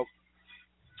figure out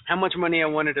how much money I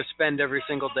wanted to spend every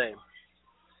single day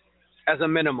as a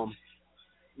minimum.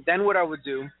 Then what I would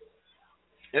do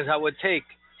is I would take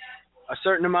a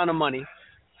certain amount of money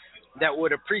that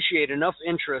would appreciate enough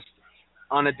interest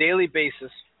on a daily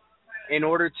basis in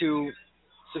order to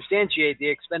substantiate the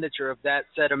expenditure of that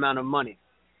said amount of money.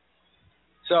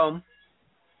 So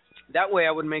that way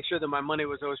I would make sure that my money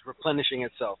was always replenishing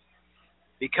itself.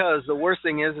 Because the worst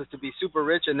thing is to be super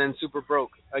rich and then super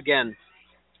broke again.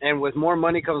 And with more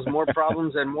money comes more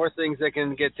problems and more things that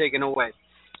can get taken away.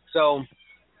 So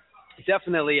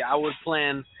definitely I would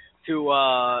plan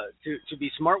to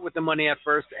be smart with the money at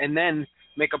first and then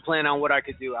make a plan on what I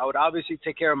could do. I would obviously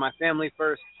take care of my family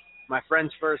first, my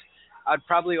friends first. I'd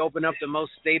probably open up the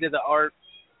most state-of-the-art,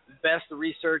 best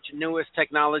research, newest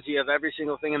technology of every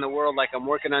single thing in the world like I'm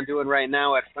working on doing right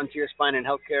now at Frontier Spine and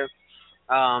Healthcare,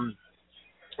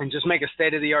 and just make a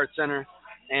state-of-the-art center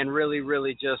and really,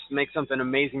 really just make something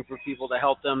amazing for people to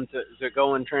help them to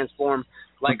go and transform,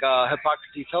 like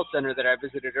Hippocrates Health Center that I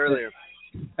visited earlier.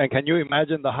 And can you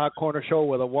imagine the Hot Corner Show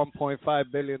with a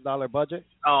 $1.5 billion budget?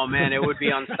 Oh man, it would be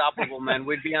unstoppable, man.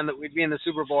 We'd be in the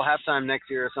Super Bowl halftime next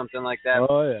year or something like that.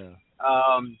 Oh yeah.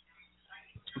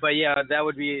 But yeah, that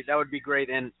would be great.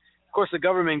 And of course, the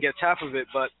government gets half of it.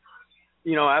 But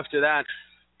you know, after that,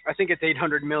 I think it's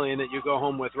 $800 million that you go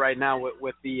home with right now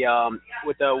with the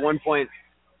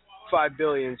 1.5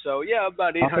 billion. So yeah,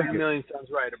 about $800 million sounds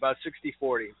right. About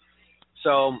 60-40.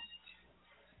 So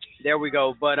there we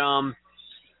go. But a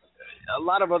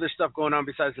lot of other stuff going on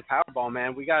besides the Powerball,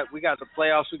 man. We got the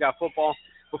playoffs, we got football.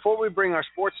 Before we bring our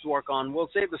sports to work on, we'll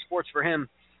save the sports for him.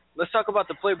 Let's talk about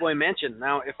the Playboy Mansion.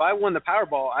 Now, if I won the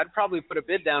Powerball, I'd probably put a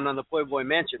bid down on the Playboy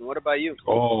Mansion. What about you?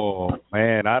 Oh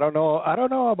man, I don't know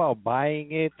about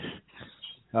buying it,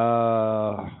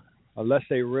 unless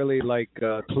they really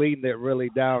cleaned it really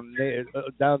down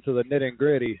to the nit and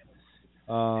gritty.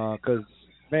 'Cause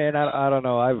man, I don't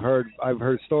know. I've heard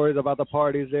stories about the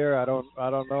parties there. I don't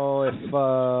know if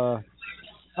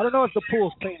the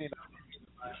pool's clean enough.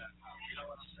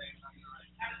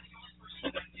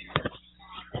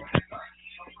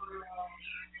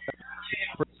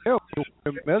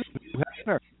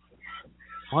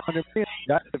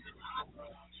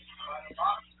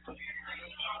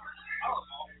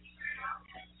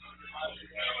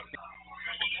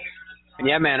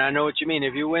 Yeah, man, I know what you mean.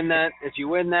 If you win that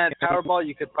Powerball,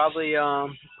 you could probably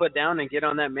put down and get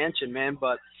on that mansion, man.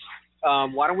 But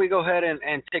why don't we go ahead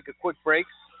and take a quick break,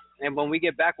 and when we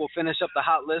get back, we'll finish up the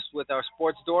hot list with our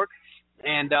sports dork,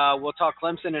 and we'll talk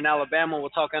Clemson and Alabama.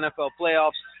 We'll talk NFL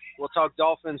playoffs. We'll talk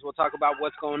Dolphins. We'll talk about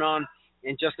what's going on.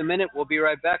 In just a minute, we'll be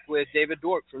right back with David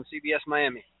Dork from CBS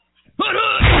Miami.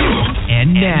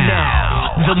 And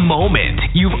now, the moment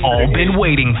you've all been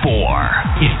waiting for.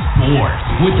 It's sports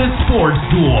with the Sports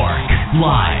Dork.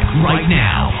 Live right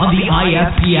now on the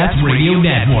ISPS Radio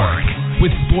Network. With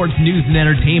sports news and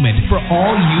entertainment for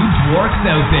all you dorks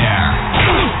out there.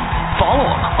 Follow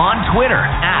him on Twitter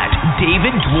at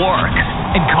David Dwork.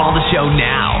 And call the show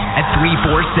now at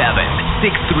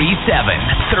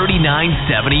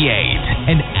 347-637-3978.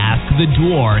 And ask the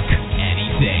Dwork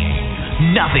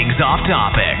anything. Nothing's off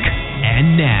topic.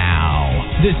 And now,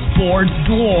 the Sports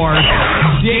Dwarf,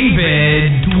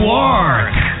 David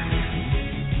Dwork.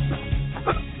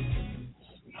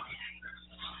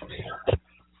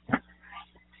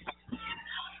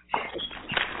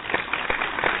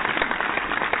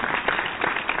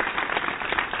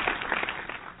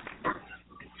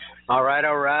 All right.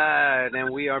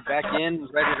 And we are back in,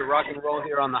 ready to rock and roll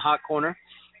here on the Hot Corner.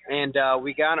 And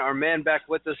we got our man back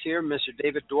with us here, Mr.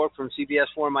 David Dork from CBS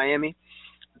 4 Miami.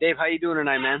 Dave, how you doing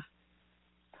tonight, man?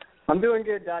 I'm doing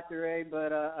good, Dr. Ray,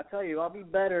 but I'll tell you, I'll be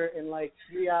better in like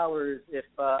 3 hours if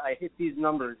I hit these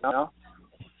numbers, you know?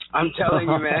 I'm telling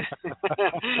you, man.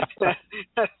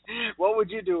 What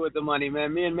would you do with the money,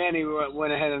 man? Me and Manny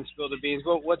went ahead and spilled the beans.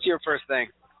 What's your first thing?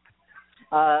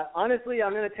 Honestly,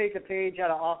 I'm going to take a page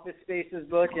out of Office Space's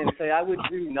book and say I would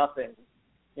do nothing.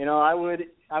 You know, I would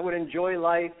enjoy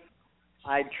life.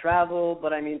 I'd travel,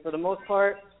 but I mean, for the most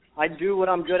part, I do what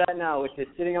I'm good at now, which is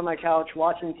sitting on my couch,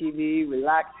 watching TV,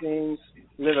 relaxing,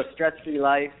 live a stress-free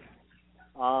life.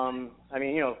 I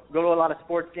mean, you know, go to a lot of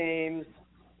sports games,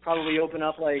 probably open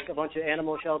up like a bunch of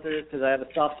animal shelters because I have a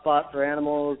soft spot for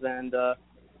animals, and,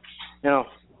 you know,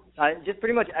 just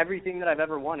pretty much everything that I've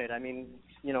ever wanted. I mean,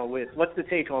 with what's the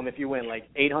take home if you win, like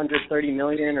 $830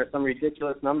 million or some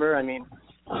ridiculous number? I mean,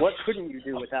 what couldn't you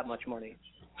do with that much money?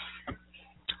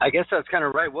 I guess that's kind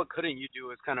of right. What couldn't you do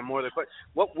is kind of more the question.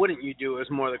 What wouldn't you do is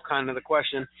more the kind of the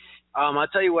question. I'll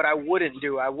tell you what I wouldn't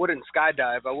do. I wouldn't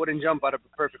skydive. I wouldn't jump out of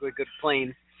a perfectly good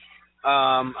plane.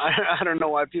 I don't know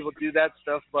why people do that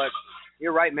stuff, but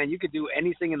you're right, man. You could do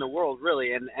anything in the world,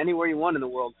 really, and anywhere you want in the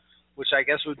world, which I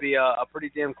guess would be a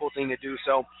pretty damn cool thing to do.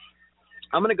 So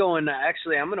I'm going to go and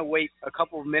actually I'm going to wait a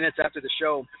couple of minutes after the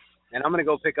show, and I'm going to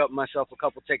go pick up myself a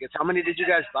couple tickets. How many did you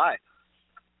guys buy?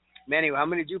 Manny, how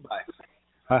many did you buy?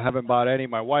 I haven't bought any.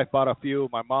 My wife bought a few.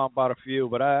 My mom bought a few,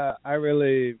 but I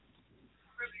really.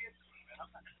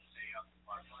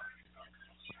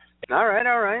 All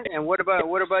right. And what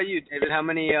about you, David? How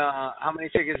many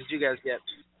tickets did you guys get?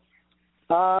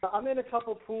 I'm in a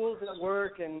couple pools at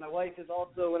work, and my wife is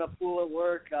also in a pool at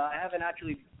work. I haven't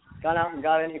actually gone out and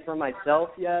got any for myself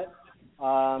yet, so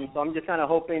I'm just kind of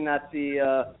hoping that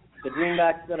the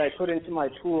greenbacks that I put into my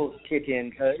pools kick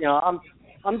in. 'Cause,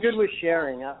 I'm good with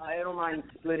sharing. I don't mind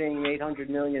splitting $800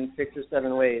 million 6 or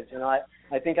 7 ways.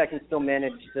 I think I can still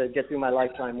manage to get through my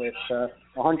lifetime with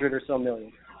 100 or so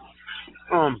million.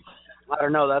 I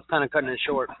don't know. That's kind of cutting it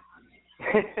short.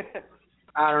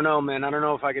 I don't know, man. I don't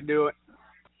know if I could do it.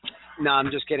 No, I'm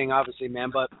just kidding, obviously,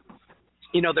 man. But,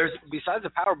 there's besides the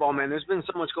Powerball, man, there's been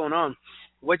so much going on.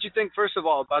 What'd you think, first of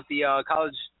all, about the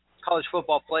college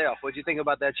football playoff? What'd you think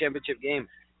about that championship game?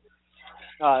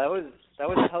 That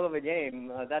was a hell of a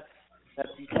game. That's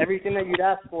everything that you'd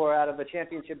ask for out of a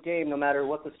championship game, no matter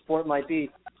what the sport might be,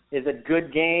 is a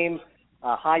good game,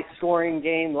 a high-scoring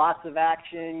game, lots of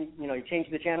action. You change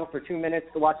the channel for 2 minutes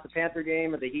to watch the Panther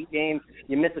game or the Heat game.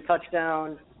 You miss a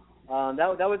touchdown.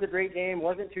 That was a great game.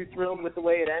 Wasn't too thrilled with the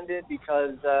way it ended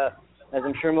because, as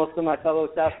I'm sure most of my fellow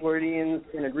South Floridians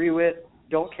can agree with,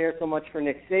 don't care so much for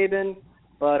Nick Saban.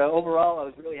 But overall, I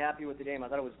was really happy with the game. I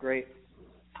thought it was great.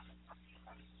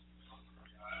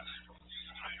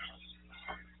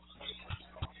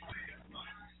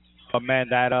 But man,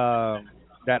 that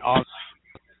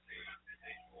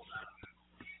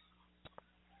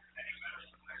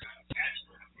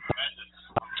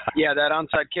yeah, that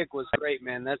onside kick was great,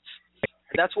 man.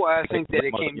 That's why I think that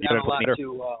it came down a lot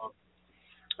to.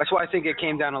 That's why I think it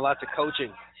came down a lot to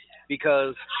coaching,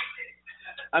 because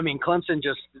Clemson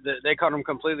they caught them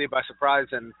completely by surprise,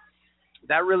 and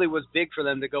that really was big for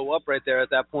them to go up right there at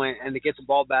that point and to get the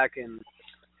ball back, and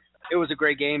it was a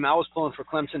great game. I was pulling for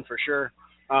Clemson for sure.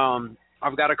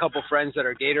 I've got a couple friends that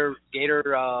are Gator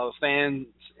fans,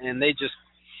 and they just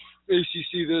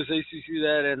ACC this, ACC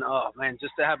that, and oh man,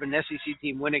 just to have an SEC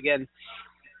team win again.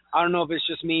 I don't know if it's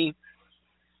just me.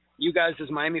 You guys as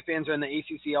Miami fans are in the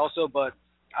ACC also, but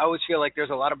I always feel like there's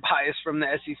a lot of bias from the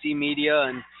SEC media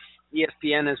and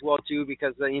ESPN as well too,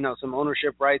 because some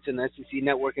ownership rights in the SEC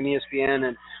network and ESPN,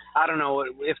 and I don't know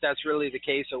if that's really the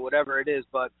case or whatever it is,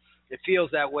 but it feels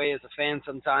that way as a fan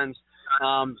sometimes.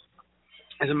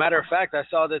 As a matter of fact, I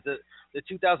saw that the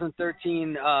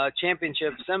 2013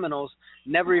 championship Seminoles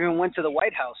never even went to the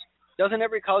White House. Doesn't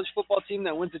every college football team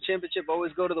that wins the championship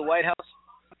always go to the White House?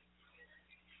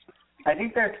 I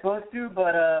think they're supposed to,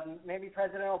 but maybe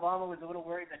President Obama was a little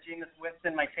worried that Jameis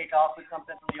Winston might take off with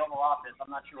something from the Oval Office.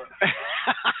 I'm not sure.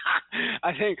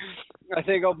 I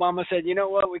think Obama said, you know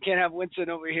what, we can't have Winston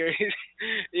over here.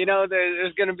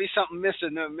 There's going to be something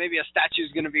missing. Maybe a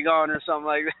statue's going to be gone or something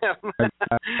like that.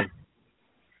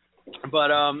 But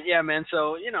yeah, man.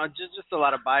 So just a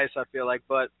lot of bias, I feel like.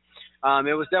 But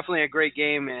it was definitely a great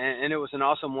game, and it was an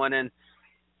awesome one. And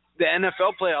the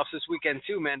NFL playoffs this weekend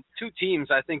too, man. 2 teams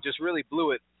I think just really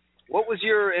blew it. What was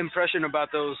your impression about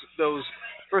those?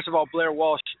 First of all, Blair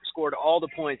Walsh scored all the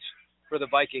points for the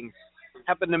Vikings.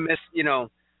 Happened to miss,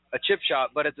 a chip shot,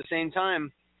 but at the same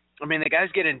time, the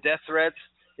guy's getting death threats.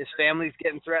 His family's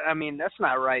getting threatened. That's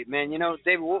not right, man.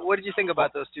 David, what did you think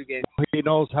about those 2 games? He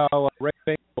knows how Ray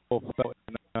Manuel felt.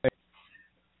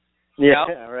 Yeah,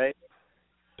 right.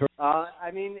 I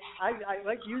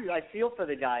like you. I feel for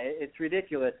the guy. It's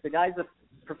ridiculous. The guy's a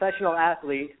professional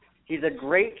athlete. He's a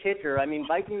great kicker.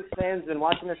 Vikings fans have been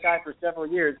watching this guy for several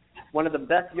years. One of the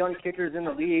best young kickers in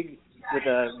the league with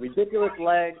a ridiculous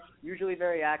leg, usually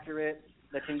very accurate.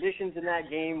 The conditions in that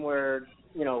game were,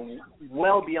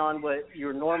 well beyond what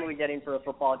you're normally getting for a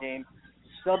football game.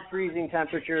 Sub-freezing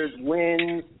temperatures,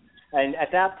 winds, and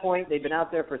at that point, they'd been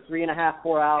out there for 3.5,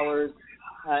 4 hours.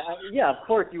 Yeah, of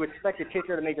course, you expect a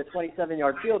kicker to make a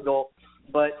 27-yard field goal,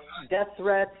 but death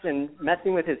threats and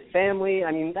messing with his family,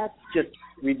 that's just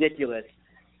ridiculous.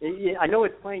 I know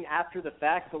it's playing after the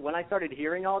fact, but when I started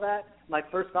hearing all that, my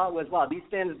first thought was, wow, these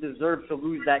fans deserve to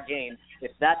lose that game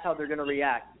if that's how they're going to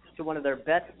react to one of their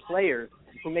best players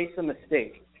who makes a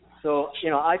mistake. So,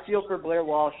 I feel for Blair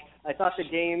Walsh. I thought the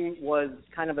game was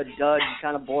kind of a dud,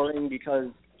 kind of boring because,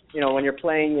 when you're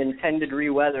playing in 10-degree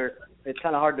weather, it's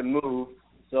kind of hard to move.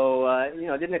 So,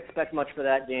 didn't expect much for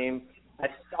that game.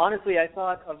 Honestly, I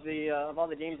thought of all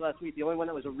the games last week, the only one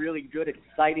that was a really good,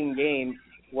 exciting game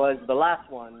was the last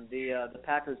one, the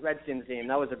Packers-Redskins game.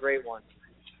 That was a great one.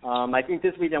 I think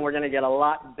this weekend we're going to get a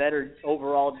lot better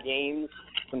overall games,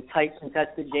 some tight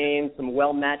contested games, some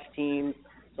well-matched teams.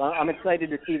 So I'm excited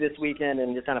to see this weekend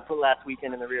and just kind of put last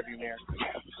weekend in the rearview mirror.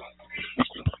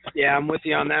 Yeah, I'm with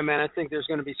you on that, man. I think there's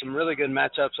going to be some really good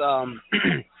matchups.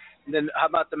 Then how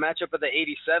about the matchup of the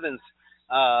 87s?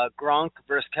 Gronk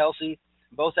versus Kelsey.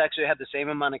 Both actually had the same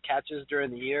amount of catches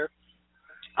during the year.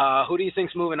 Who do you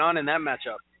think's moving on in that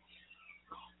matchup?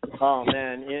 Oh,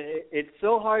 man, it's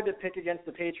so hard to pick against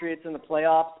the Patriots in the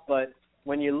playoffs, but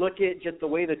when you look at just the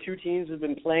way the two teams have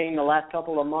been playing the last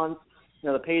couple of months,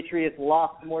 the Patriots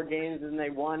lost more games than they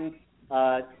won,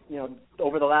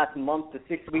 over the last month to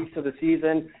 6 weeks of the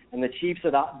season, and the Chiefs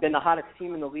have been the hottest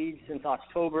team in the league since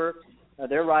October.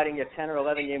 They're riding a 10 or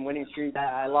 11 game winning streak.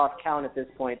 I lost count at this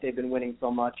point. They've been winning so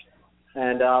much.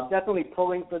 And definitely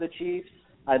pulling for the Chiefs.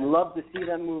 I'd love to see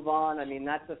them move on. I mean,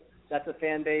 that's a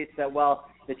fan base that, while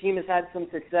the team has had some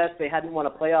success, they hadn't won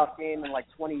a playoff game in like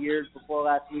 20 years before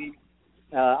last week.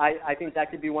 I think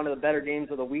that could be one of the better games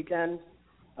of the weekend,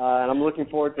 and I'm looking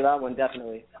forward to that one,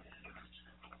 definitely.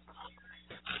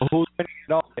 Who's winning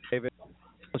it all, David?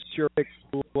 What's your pick?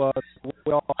 Well,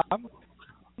 I'm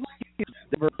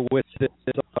never with this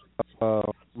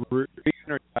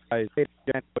re-energized.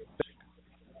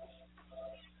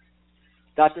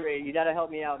 Dr. Ray, you got to help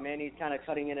me out, man. He's kind of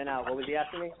cutting in and out. What was he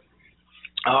asking me?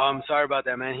 Oh, I'm sorry about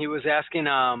that, man. He was asking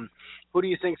who do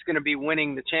you think is going to be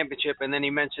winning the championship, and then he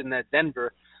mentioned that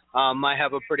Denver might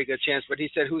have a pretty good chance, but he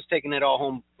said who's taking it all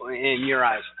home in your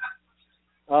eyes?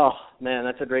 Oh, man,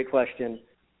 that's a great question.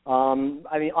 I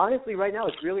mean, honestly, right now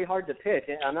it's really hard to pick.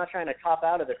 I'm not trying to cop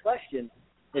out of the question.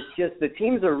 It's just the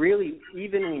teams are really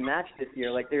evenly matched this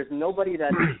year. Like, there's nobody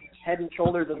that's head and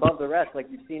shoulders above the rest like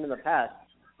you've seen in the past.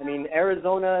 I mean,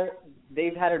 Arizona,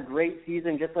 they've had a great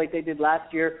season just like they did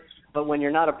last year, but when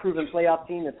you're not a proven playoff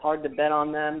team, it's hard to bet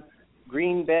on them.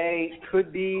 Green Bay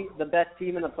could be the best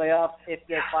team in the playoffs if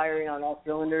they're firing on all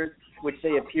cylinders, which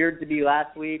they appeared to be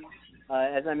last week.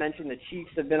 As I mentioned, the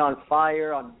Chiefs have been on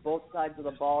fire on both sides of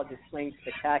the ball, just playing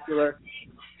spectacular.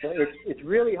 So it's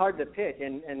really hard to pick.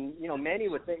 And Manny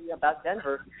was saying about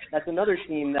Denver, that's another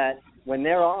team that when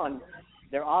they're on,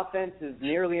 their offense is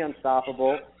nearly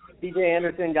unstoppable. C.J.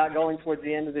 Anderson got going towards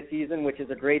the end of the season, which is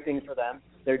a great thing for them.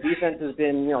 Their defense has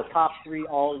been, top three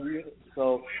all year.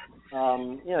 So,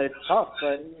 it's tough,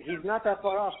 but he's not that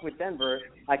far off with Denver.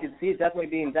 I could see it definitely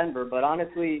being Denver, but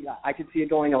honestly, I could see it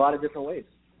going a lot of different ways.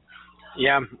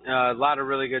 Yeah, a lot of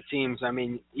really good teams. I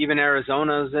mean, even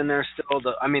Arizona's in there still.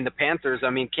 The Panthers. I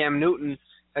mean, Cam Newton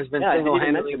has been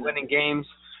single-handedly winning games.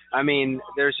 I mean,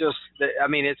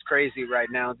 it's crazy right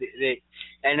now.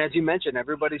 And as you mentioned,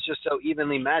 everybody's just so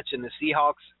evenly matched. And the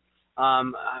Seahawks,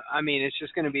 it's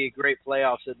just going to be a great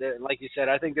playoff. So like you said,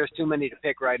 I think there's too many to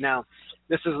pick right now.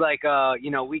 This is like,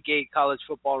 Week 8 college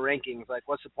football rankings. Like,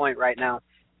 what's the point right now?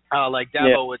 Like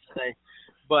Dabo would say.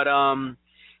 But,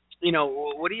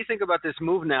 what do you think about this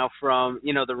move now from,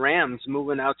 the Rams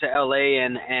moving out to L.A.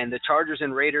 and the Chargers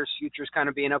and Raiders futures kind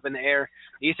of being up in the air?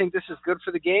 Do you think this is good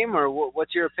for the game, or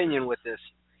what's your opinion with this?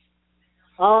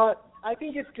 I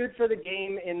think it's good for the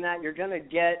game in that you're going to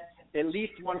get at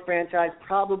least one franchise,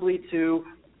 probably two,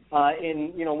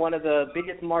 in, one of the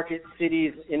biggest market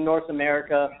cities in North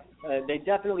America. They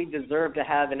definitely deserve to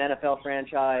have an NFL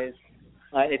franchise.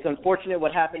 It's unfortunate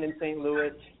what happened in St.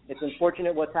 Louis. It's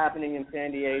unfortunate what's happening in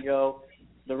San Diego.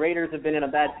 The Raiders have been in a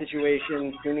bad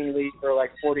situation seemingly for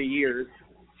like 40 years.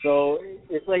 So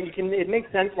it's like it makes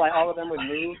sense why all of them would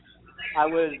move. I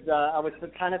was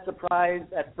kind of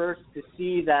surprised at first to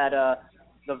see that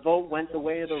the vote went the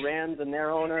way of the Rams and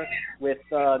their owner with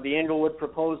the Inglewood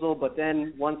proposal, but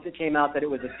then once it came out that it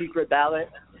was a secret ballot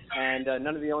and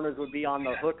none of the owners would be on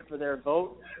the hook for their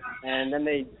vote, and then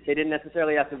they didn't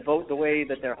necessarily have to vote the way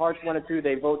that their hearts wanted to.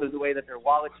 They voted the way that their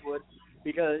wallets would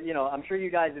because, I'm sure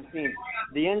you guys have seen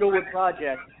the Inglewood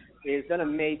project is going to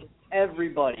make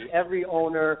everybody, every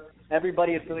owner,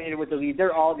 everybody affiliated with the league,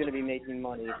 they're all going to be making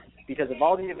money because of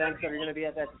all the events that are going to be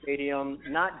at that stadium,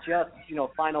 not just,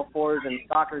 Final Fours and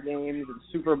soccer games and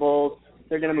Super Bowls.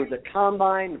 They're going to move the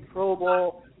Combine, the Pro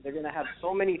Bowl. They're going to have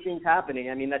so many things happening.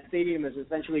 I mean, that stadium is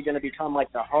essentially going to become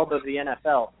like the hub of the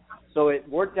NFL. So it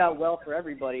worked out well for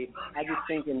everybody. I just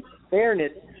think in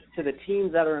fairness to the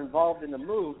teams that are involved in the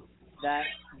move, that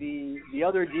the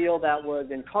other deal that was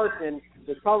in Carson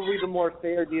was probably the more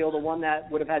fair deal, the one that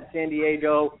would have had San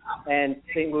Diego and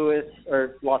St. Louis,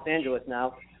 or Los Angeles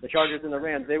now, the Chargers and the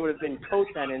Rams. They would have been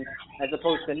co-tenants, as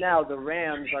opposed to now the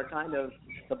Rams are kind of,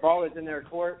 the ball is in their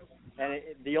court, and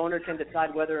the owner can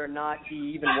decide whether or not he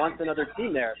even wants another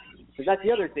team there. Because that's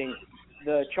the other thing.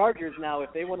 The Chargers now,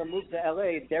 if they want to move to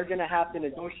L.A., they're going to have to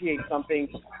negotiate something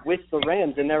with the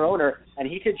Rams and their owner, and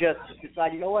he could just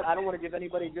decide, you know what, I don't want to give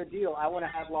anybody a good deal. I want to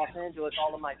have Los Angeles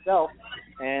all to myself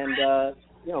and,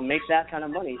 make that kind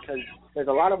of money, because there's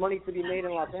a lot of money to be made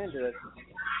in Los Angeles.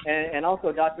 And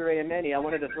also, Dr. Ray Manuel, I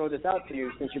wanted to throw this out to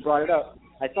you since you brought it up.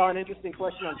 I saw an interesting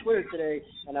question on Twitter today,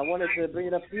 and I wanted to bring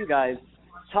it up to you guys.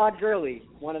 Todd Gurley,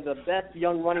 one of the best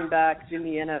young running backs in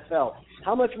the NFL.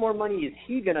 How much more money is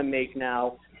he going to make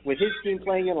now with his team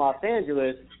playing in Los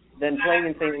Angeles than playing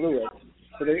in St. Louis?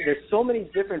 So there's so many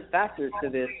different factors to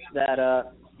this that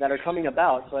are coming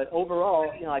about. But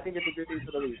overall, I think it's a good thing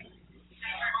for the league.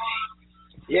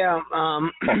 Yeah,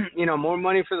 more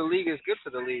money for the league is good for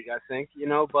the league, I think,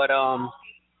 but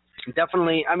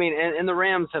definitely, and the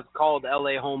Rams have called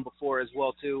L.A. home before as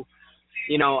well, too.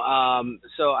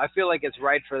 So I feel like it's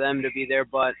right for them to be there,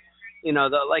 but,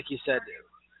 like you said,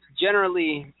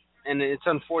 generally, and it's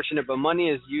unfortunate, but money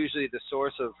is usually the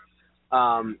source of,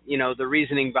 the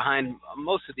reasoning behind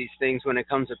most of these things when it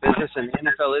comes to business, and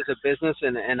NFL is a business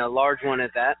and a large one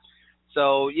at that.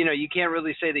 So, you can't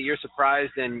really say that you're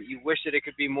surprised, and you wish that it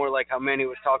could be more like how Manny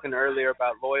was talking earlier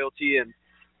about loyalty and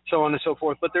so on and so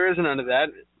forth, but there isn't none of that.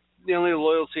 The only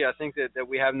loyalty I think that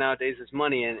we have nowadays is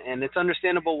money, and it's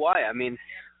understandable why.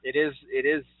 It is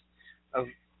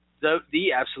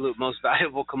the absolute most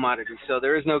valuable commodity, so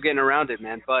there is no getting around it,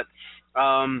 man. But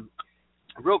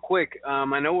real quick,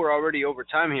 I know we're already over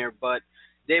time here, but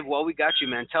Dave, while we got you,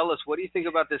 man, tell us, what do you think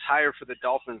about this hire for the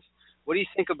Dolphins? What do you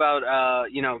think about,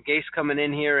 Gase coming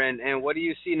in here, and what do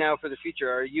you see now for the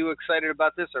future? Are you excited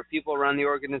about this? Are people around the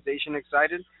organization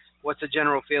excited? What's the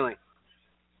general feeling?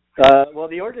 Well,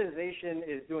 the organization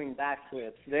is doing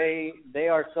backflips. They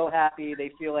are so happy.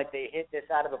 They feel like they hit this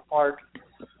out of the park.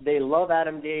 They love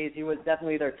Adam Gase. He was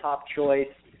definitely their top choice,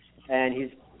 and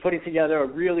he's putting together a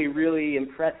really, really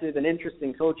impressive and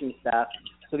interesting coaching staff.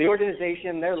 So the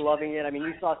organization, they're loving it.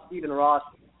 You saw Stephen Ross.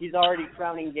 He's already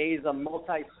crowning Gase a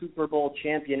multi-Super Bowl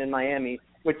champion in Miami,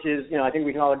 which is, I think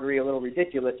we can all agree, a little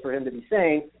ridiculous for him to be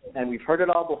saying, and we've heard it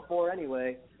all before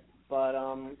anyway. But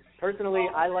personally,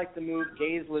 I like the move.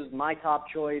 Gase was my top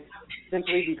choice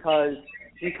simply because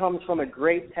he comes from a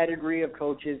great pedigree of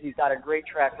coaches. He's got a great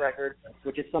track record,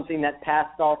 which is something that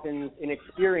past Dolphins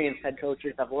inexperienced head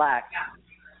coaches have lacked.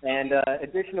 And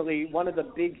additionally, one of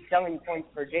the big selling points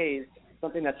for Gase,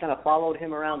 something that's kind of followed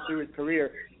him around through his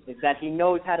career, is that he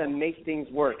knows how to make things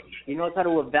work. He knows how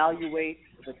to evaluate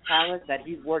the talent that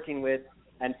he's working with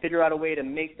and figure out a way to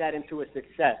make that into a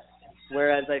success.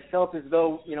 Whereas I felt as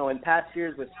though, in past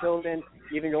years with Sylvan,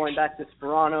 even going back to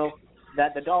Sperano,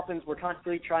 that the Dolphins were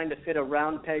constantly trying to fit a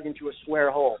round peg into a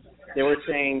square hole. They were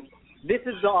saying, this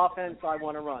is the offense I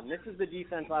want to run, this is the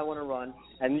defense I want to run,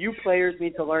 and you players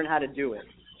need to learn how to do it.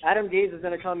 Adam Gase is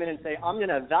going to come in and say, I'm going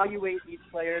to evaluate these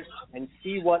players and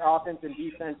see what offense and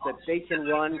defense that they can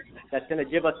run that's going to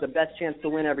give us the best chance to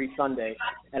win every Sunday.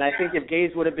 And I think if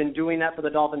Gase would have been doing that for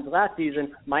the Dolphins last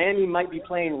season, Miami might be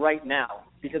playing right now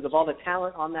because of all the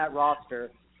talent on that roster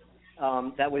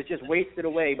that was just wasted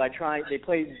away by they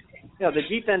played, the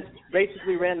defense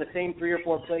basically ran the same 3 or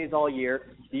 4 plays all year.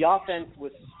 The offense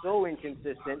was so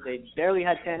inconsistent. They barely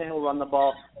had Tannehill run the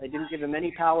ball. They didn't give him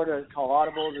any power to call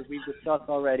audibles, as we've discussed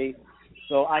already.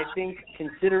 So I think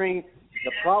considering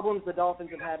the problems the Dolphins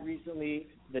have had recently,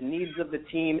 the needs of the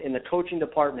team in the coaching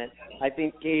department, I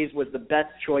think Gase was the best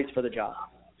choice for the job.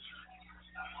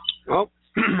 Well,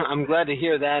 I'm glad to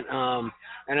hear that.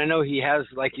 And I know he has,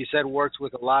 like you said, worked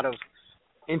with a lot of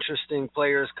interesting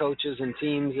players, coaches, and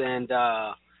teams. And,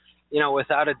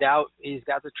 without a doubt, he's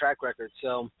got the track record.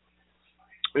 So,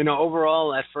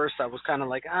 overall, at first I was kind of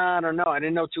like, I don't know. I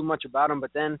didn't know too much about him.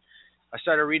 But then I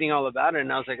started reading all about it,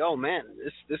 and I was like, oh, man,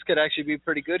 this could actually be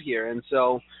pretty good here. And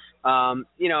so, I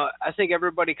think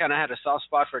everybody kind of had a soft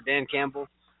spot for Dan Campbell.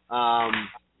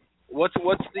 What's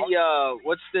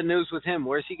the news with him?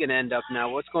 Where's he going to end up now?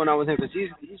 What's going on with him? Because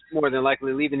he's more than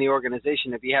likely leaving the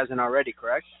organization if he hasn't already,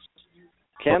 correct?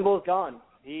 Campbell's gone.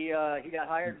 He got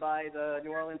hired by the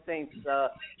New Orleans Saints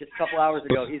just a couple hours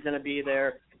ago. He's going to be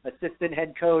their assistant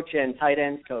head coach and tight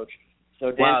ends coach.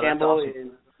 So Dan Campbell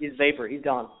awesome. He's vapor. He's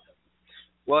gone.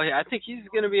 Well, I think he's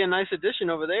going to be a nice addition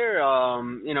over there,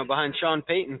 behind Sean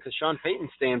Payton, because Sean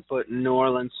Payton's staying put in New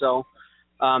Orleans. So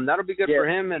that'll be good for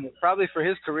him and probably for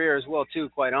his career as well, too,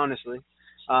 quite honestly.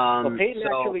 Well, Peyton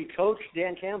actually coached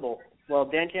Dan Campbell. Well,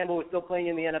 Dan Campbell was still playing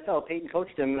in the NFL. Peyton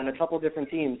coached him in a couple different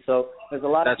teams, so there's a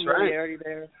lot of familiarity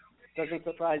there. Doesn't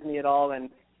surprise me at all, and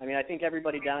I mean, I think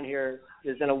everybody down here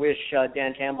is going to wish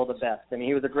Dan Campbell the best. I mean,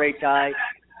 he was a great guy.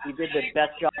 He did the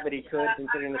best job that he could,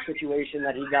 considering the situation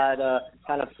that he got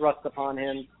kind of thrust upon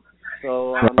him.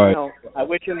 So, you know, I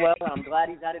wish him well. I'm glad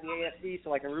he's out of the AFC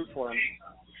so I can root for him.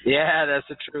 Yeah, that's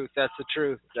the truth. That's the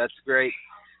truth. That's great,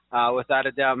 without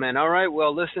a doubt, man. All right,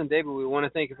 well, listen, David, we want to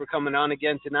thank you for coming on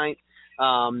again tonight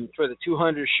for the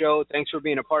 200 show. Thanks for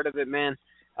being a part of it, man.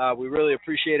 We really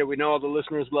appreciate it. We know all the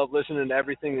listeners love listening to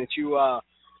everything that you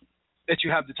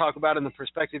have to talk about and the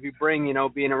perspective you bring, you know,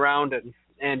 being around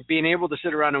and being able to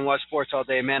sit around and watch sports all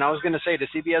day, man. I was going to say, does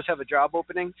CBS have a job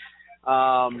opening?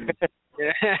 I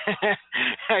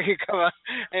could come out.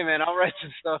 Hey, man, I'll write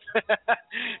some stuff.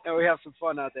 And we have some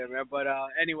fun out there, man. But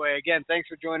anyway, again, thanks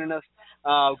for joining us.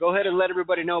 Go ahead and let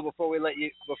everybody know before we let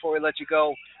you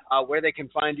go where they can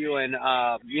find you and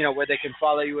you know, where they can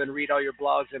follow you and read all your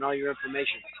blogs and all your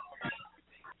information.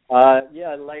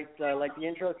 Yeah, like the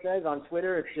intro says, on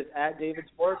Twitter it's just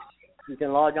 @DavidSports. You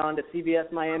can log on to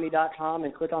cbsmiami.com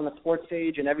and click on the sports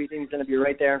page, and everything's going to be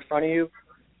right there in front of you.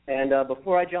 And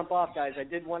before I jump off, guys, I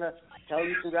did want to tell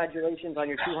you congratulations on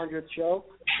your 200th show.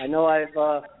 I know I've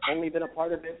only been a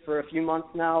part of it for a few months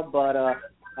now, but I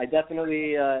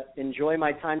definitely enjoy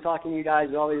my time talking to you guys.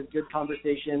 Always good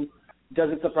conversation. It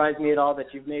doesn't surprise me at all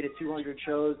that you've made it 200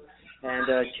 shows, and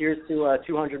cheers to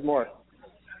 200 more.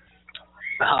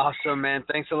 Awesome, man.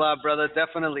 Thanks a lot, brother.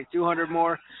 Definitely 200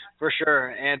 more for sure,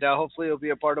 and hopefully you'll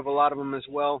be a part of a lot of them as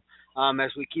well.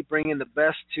 As we keep bringing the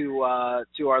best to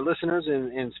our listeners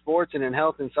in sports and in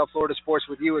health and South Florida sports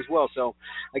with you as well. So,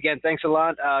 again, thanks a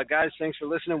lot. Guys, thanks for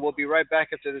listening. We'll be right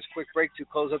back after this quick break to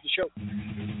close up the show.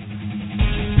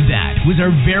 That was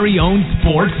our very own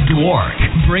Sports Dork,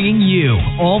 bringing you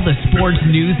all the sports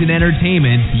news and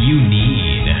entertainment you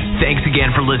need. Thanks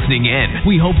again for listening in.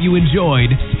 We hope you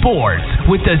enjoyed Sports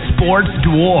with the Sports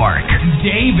Dork,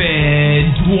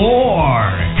 David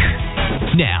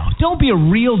Dwork. Now, don't be a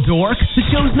real dork. The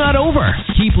show's not over.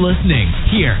 Keep listening.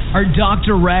 Here are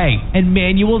Dr. Ray and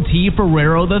Manuel T.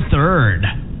 Ferrero III.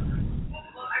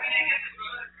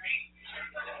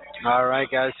 All right,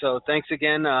 guys. So thanks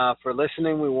again for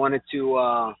listening. We wanted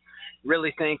to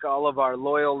really thank all of our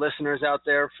loyal listeners out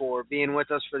there for being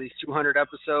with us for these 200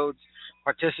 episodes,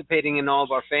 participating in all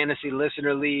of our fantasy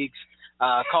listener leagues,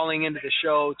 calling into the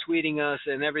show, tweeting us,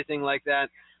 and everything like that.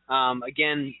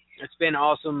 Again, it's been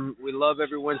awesome. We love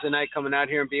every Wednesday night coming out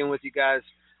here and being with you guys.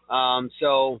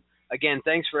 So, again,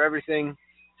 thanks for everything.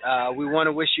 We want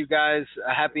to wish you guys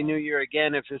a Happy New Year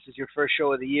again if this is your first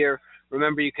show of the year.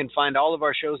 Remember, you can find all of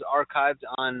our shows archived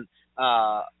on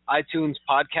iTunes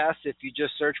podcasts. If you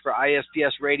just search for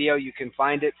ISPS Radio, you can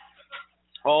find it.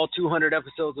 All 200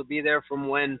 episodes will be there from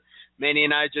when Manny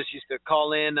and I just used to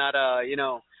call in out of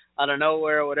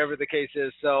nowhere or whatever the case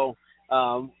is. So,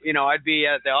 I'd be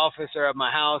at the office or at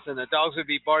my house, and the dogs would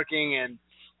be barking, and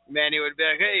Manny would be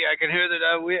like, hey, I can hear that.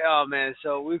 Oh, man.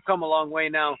 So we've come a long way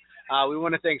now. We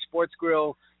want to thank Sports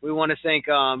Grill. We want to thank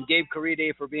Gabe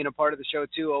Caride for being a part of the show,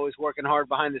 too, always working hard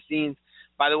behind the scenes.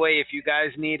 By the way, if you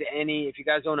guys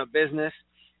own a business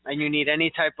and you need any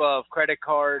type of credit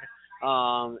card,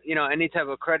 any type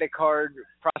of credit card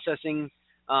processing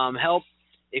help,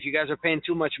 if you guys are paying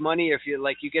too much money, if you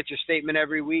get your statement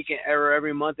every week or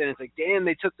every month and it's like, damn,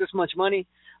 they took this much money,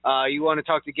 you want to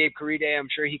talk to Gabe Caride. I'm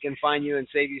sure he can find you and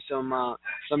save you some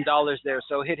dollars there.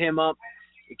 So hit him up,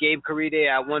 Gabe Caride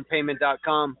at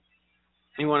onepayment.com.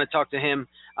 You want to talk to him.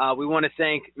 We want to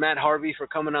thank Matt Harvey for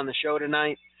coming on the show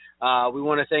tonight. We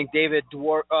want to thank Ryan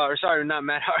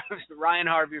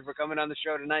Harvey for coming on the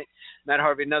show tonight. Matt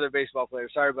Harvey, another baseball player.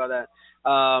 Sorry about that.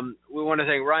 We want to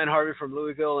thank Ryan Harvey from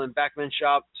Louisville and Backman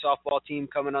Shop softball team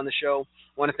coming on the show.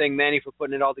 Want to thank Manny for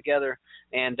putting it all together.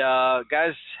 And,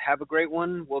 guys, have a great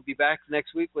one. We'll be back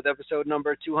next week with episode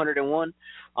number 201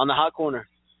 on the Hot Corner.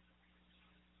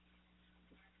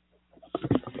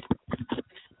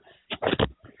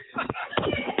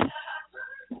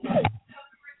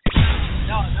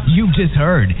 You've just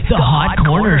heard the Hot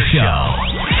Corner Show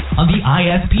on the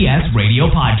ISPS Radio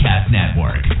Podcast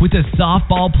Network with the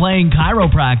softball-playing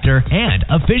chiropractor and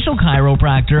official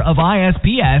chiropractor of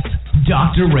ISPS,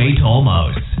 Dr. Ray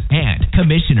Tolmos, and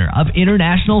Commissioner of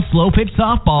International Slow Pitch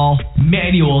Softball,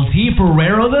 Manuel T.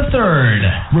 Ferrero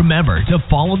III. Remember to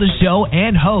follow the show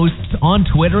and hosts on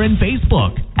Twitter and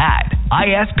Facebook at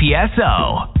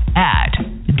ISPSO, at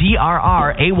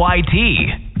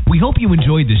DRRAYT. We hope you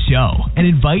enjoyed the show and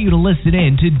invite you to listen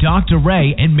in to Dr.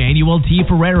 Ray and Manuel T.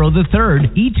 Ferrero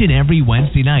III each and every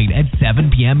Wednesday night at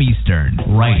 7 p.m. Eastern,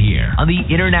 right here on the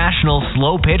International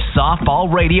Slow Pitch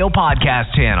Softball Radio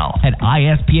Podcast channel at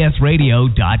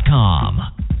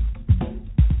ispsradio.com.